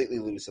and completely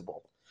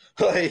losable.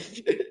 Like,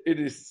 it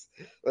is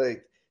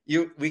like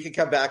we could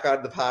come back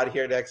on the pod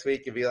here next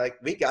week and be like,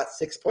 we got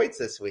 6 points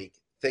this week.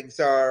 Things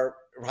are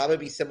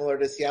probably similar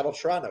to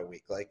Seattle-Toronto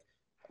week. Like,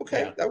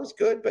 okay, That was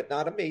good, but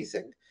not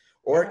amazing.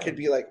 Or it could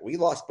be like, we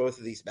lost both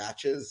of these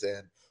matches,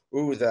 and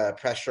the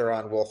pressure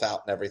on Wolff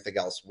out and everything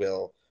else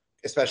will,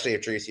 especially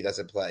if Drusy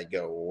doesn't play,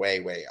 go way,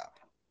 way up.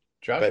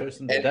 Josh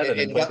listened to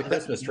Devan and played the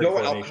Christmas tree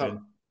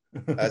formation.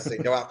 I say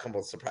no outcome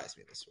will surprise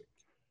me this week.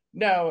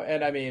 No,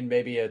 and I mean,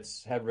 maybe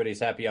it's everybody's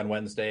happy on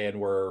Wednesday and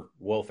we're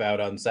Wolff out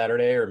on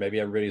Saturday, or maybe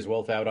everybody's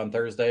Wolff out on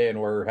Thursday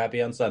and we're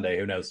happy on Sunday.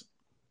 Who knows?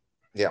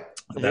 Yeah.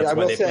 That's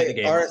why they play the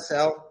game.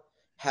 RSL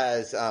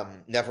has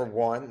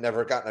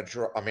never gotten a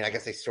draw. I mean, I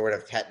guess they sort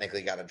of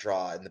technically got a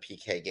draw in the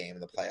PK game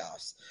in the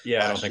playoffs.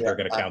 Yeah, I don't think they're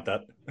going to count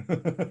that.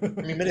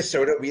 I mean,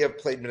 Minnesota, we have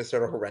played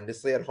Minnesota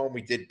horrendously at home.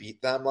 We did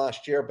beat them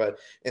last year, but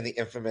in the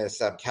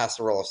infamous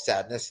Casserole of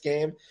Sadness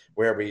game,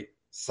 where we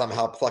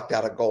somehow plucked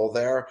out a goal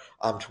there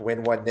to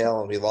win 1-0,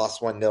 and we lost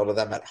 1-0 to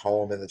them at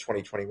home in the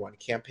 2021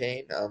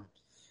 campaign.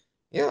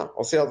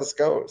 We'll see how this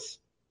goes.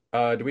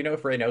 Do we know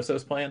if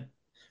Reynoso's playing?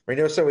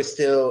 Reynoso is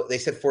still, they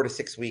said 4 to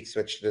 6 weeks,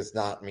 which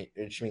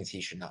means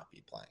he should not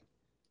be playing.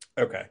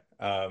 Okay.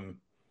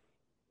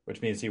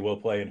 Which means he will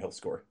play and he'll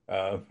score.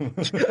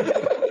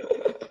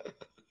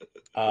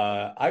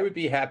 I would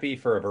be happy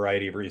for a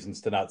variety of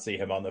reasons to not see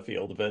him on the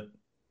field, but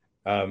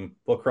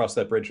we'll cross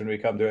that bridge when we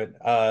come to it.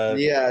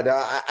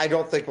 I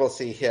don't think we'll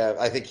see him.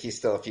 I think he's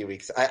still a few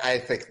weeks. I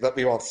think that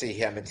we won't see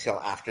him until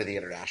after the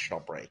international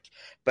break.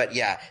 But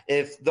yeah,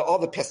 if all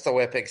the pistol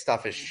whipping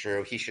stuff is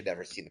true, he should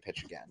never see the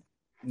pitch again.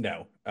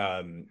 No.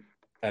 And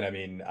I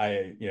mean,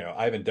 I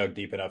haven't dug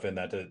deep enough in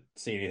that to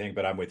see anything,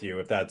 but I'm with you.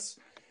 If that's,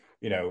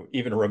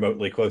 even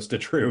remotely close to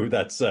true,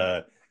 that's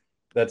a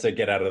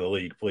get out of the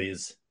league,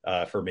 please,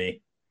 for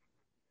me.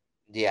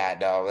 Yeah,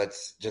 no,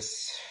 that's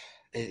just,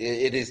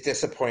 it is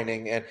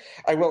disappointing. And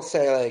I will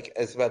say, like,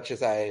 as much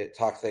as I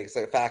talk things,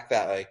 the fact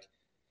that, like,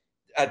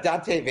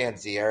 Dante Van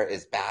Zier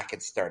is back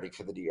and starting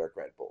for the New York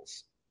Red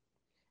Bulls.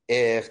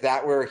 If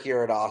that were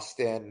here at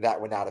Austin, that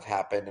would not have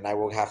happened. And I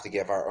will have to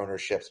give our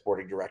ownership,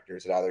 sporting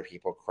directors, and other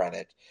people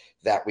credit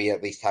that we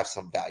at least have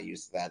some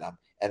values that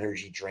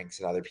energy drinks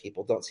and other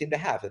people don't seem to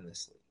have in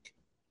this league.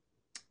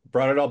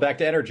 Brought it all back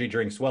to energy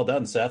drinks. Well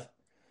done, Seth.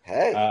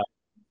 Hey.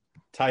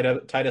 Tied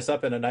us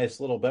up in a nice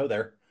little bow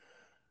there.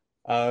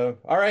 All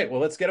right, well,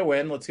 let's get a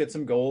win. Let's get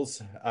some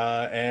goals.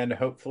 And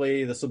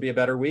hopefully this will be a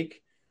better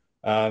week.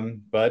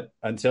 But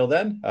until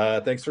then,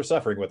 thanks for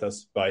suffering with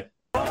us. Bye.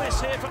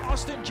 Promise here for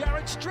Austin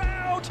Jared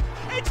Stroud.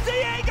 It's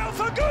Diego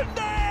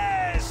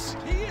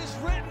Fagundes. He has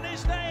written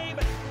his name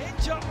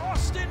into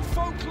Austin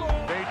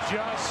folklore. They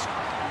just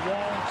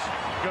won't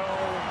go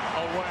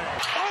away.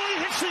 Oh,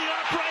 he hits the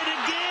upright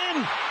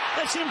again.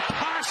 That's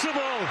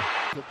impossible.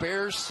 The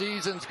Bears'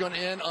 season's going to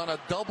end on a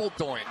double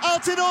doink.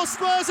 Altidore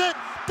squares it.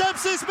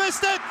 Dempsey's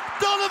missed it.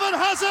 Donovan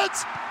has it.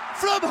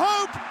 From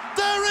hope,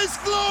 there is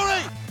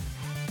glory.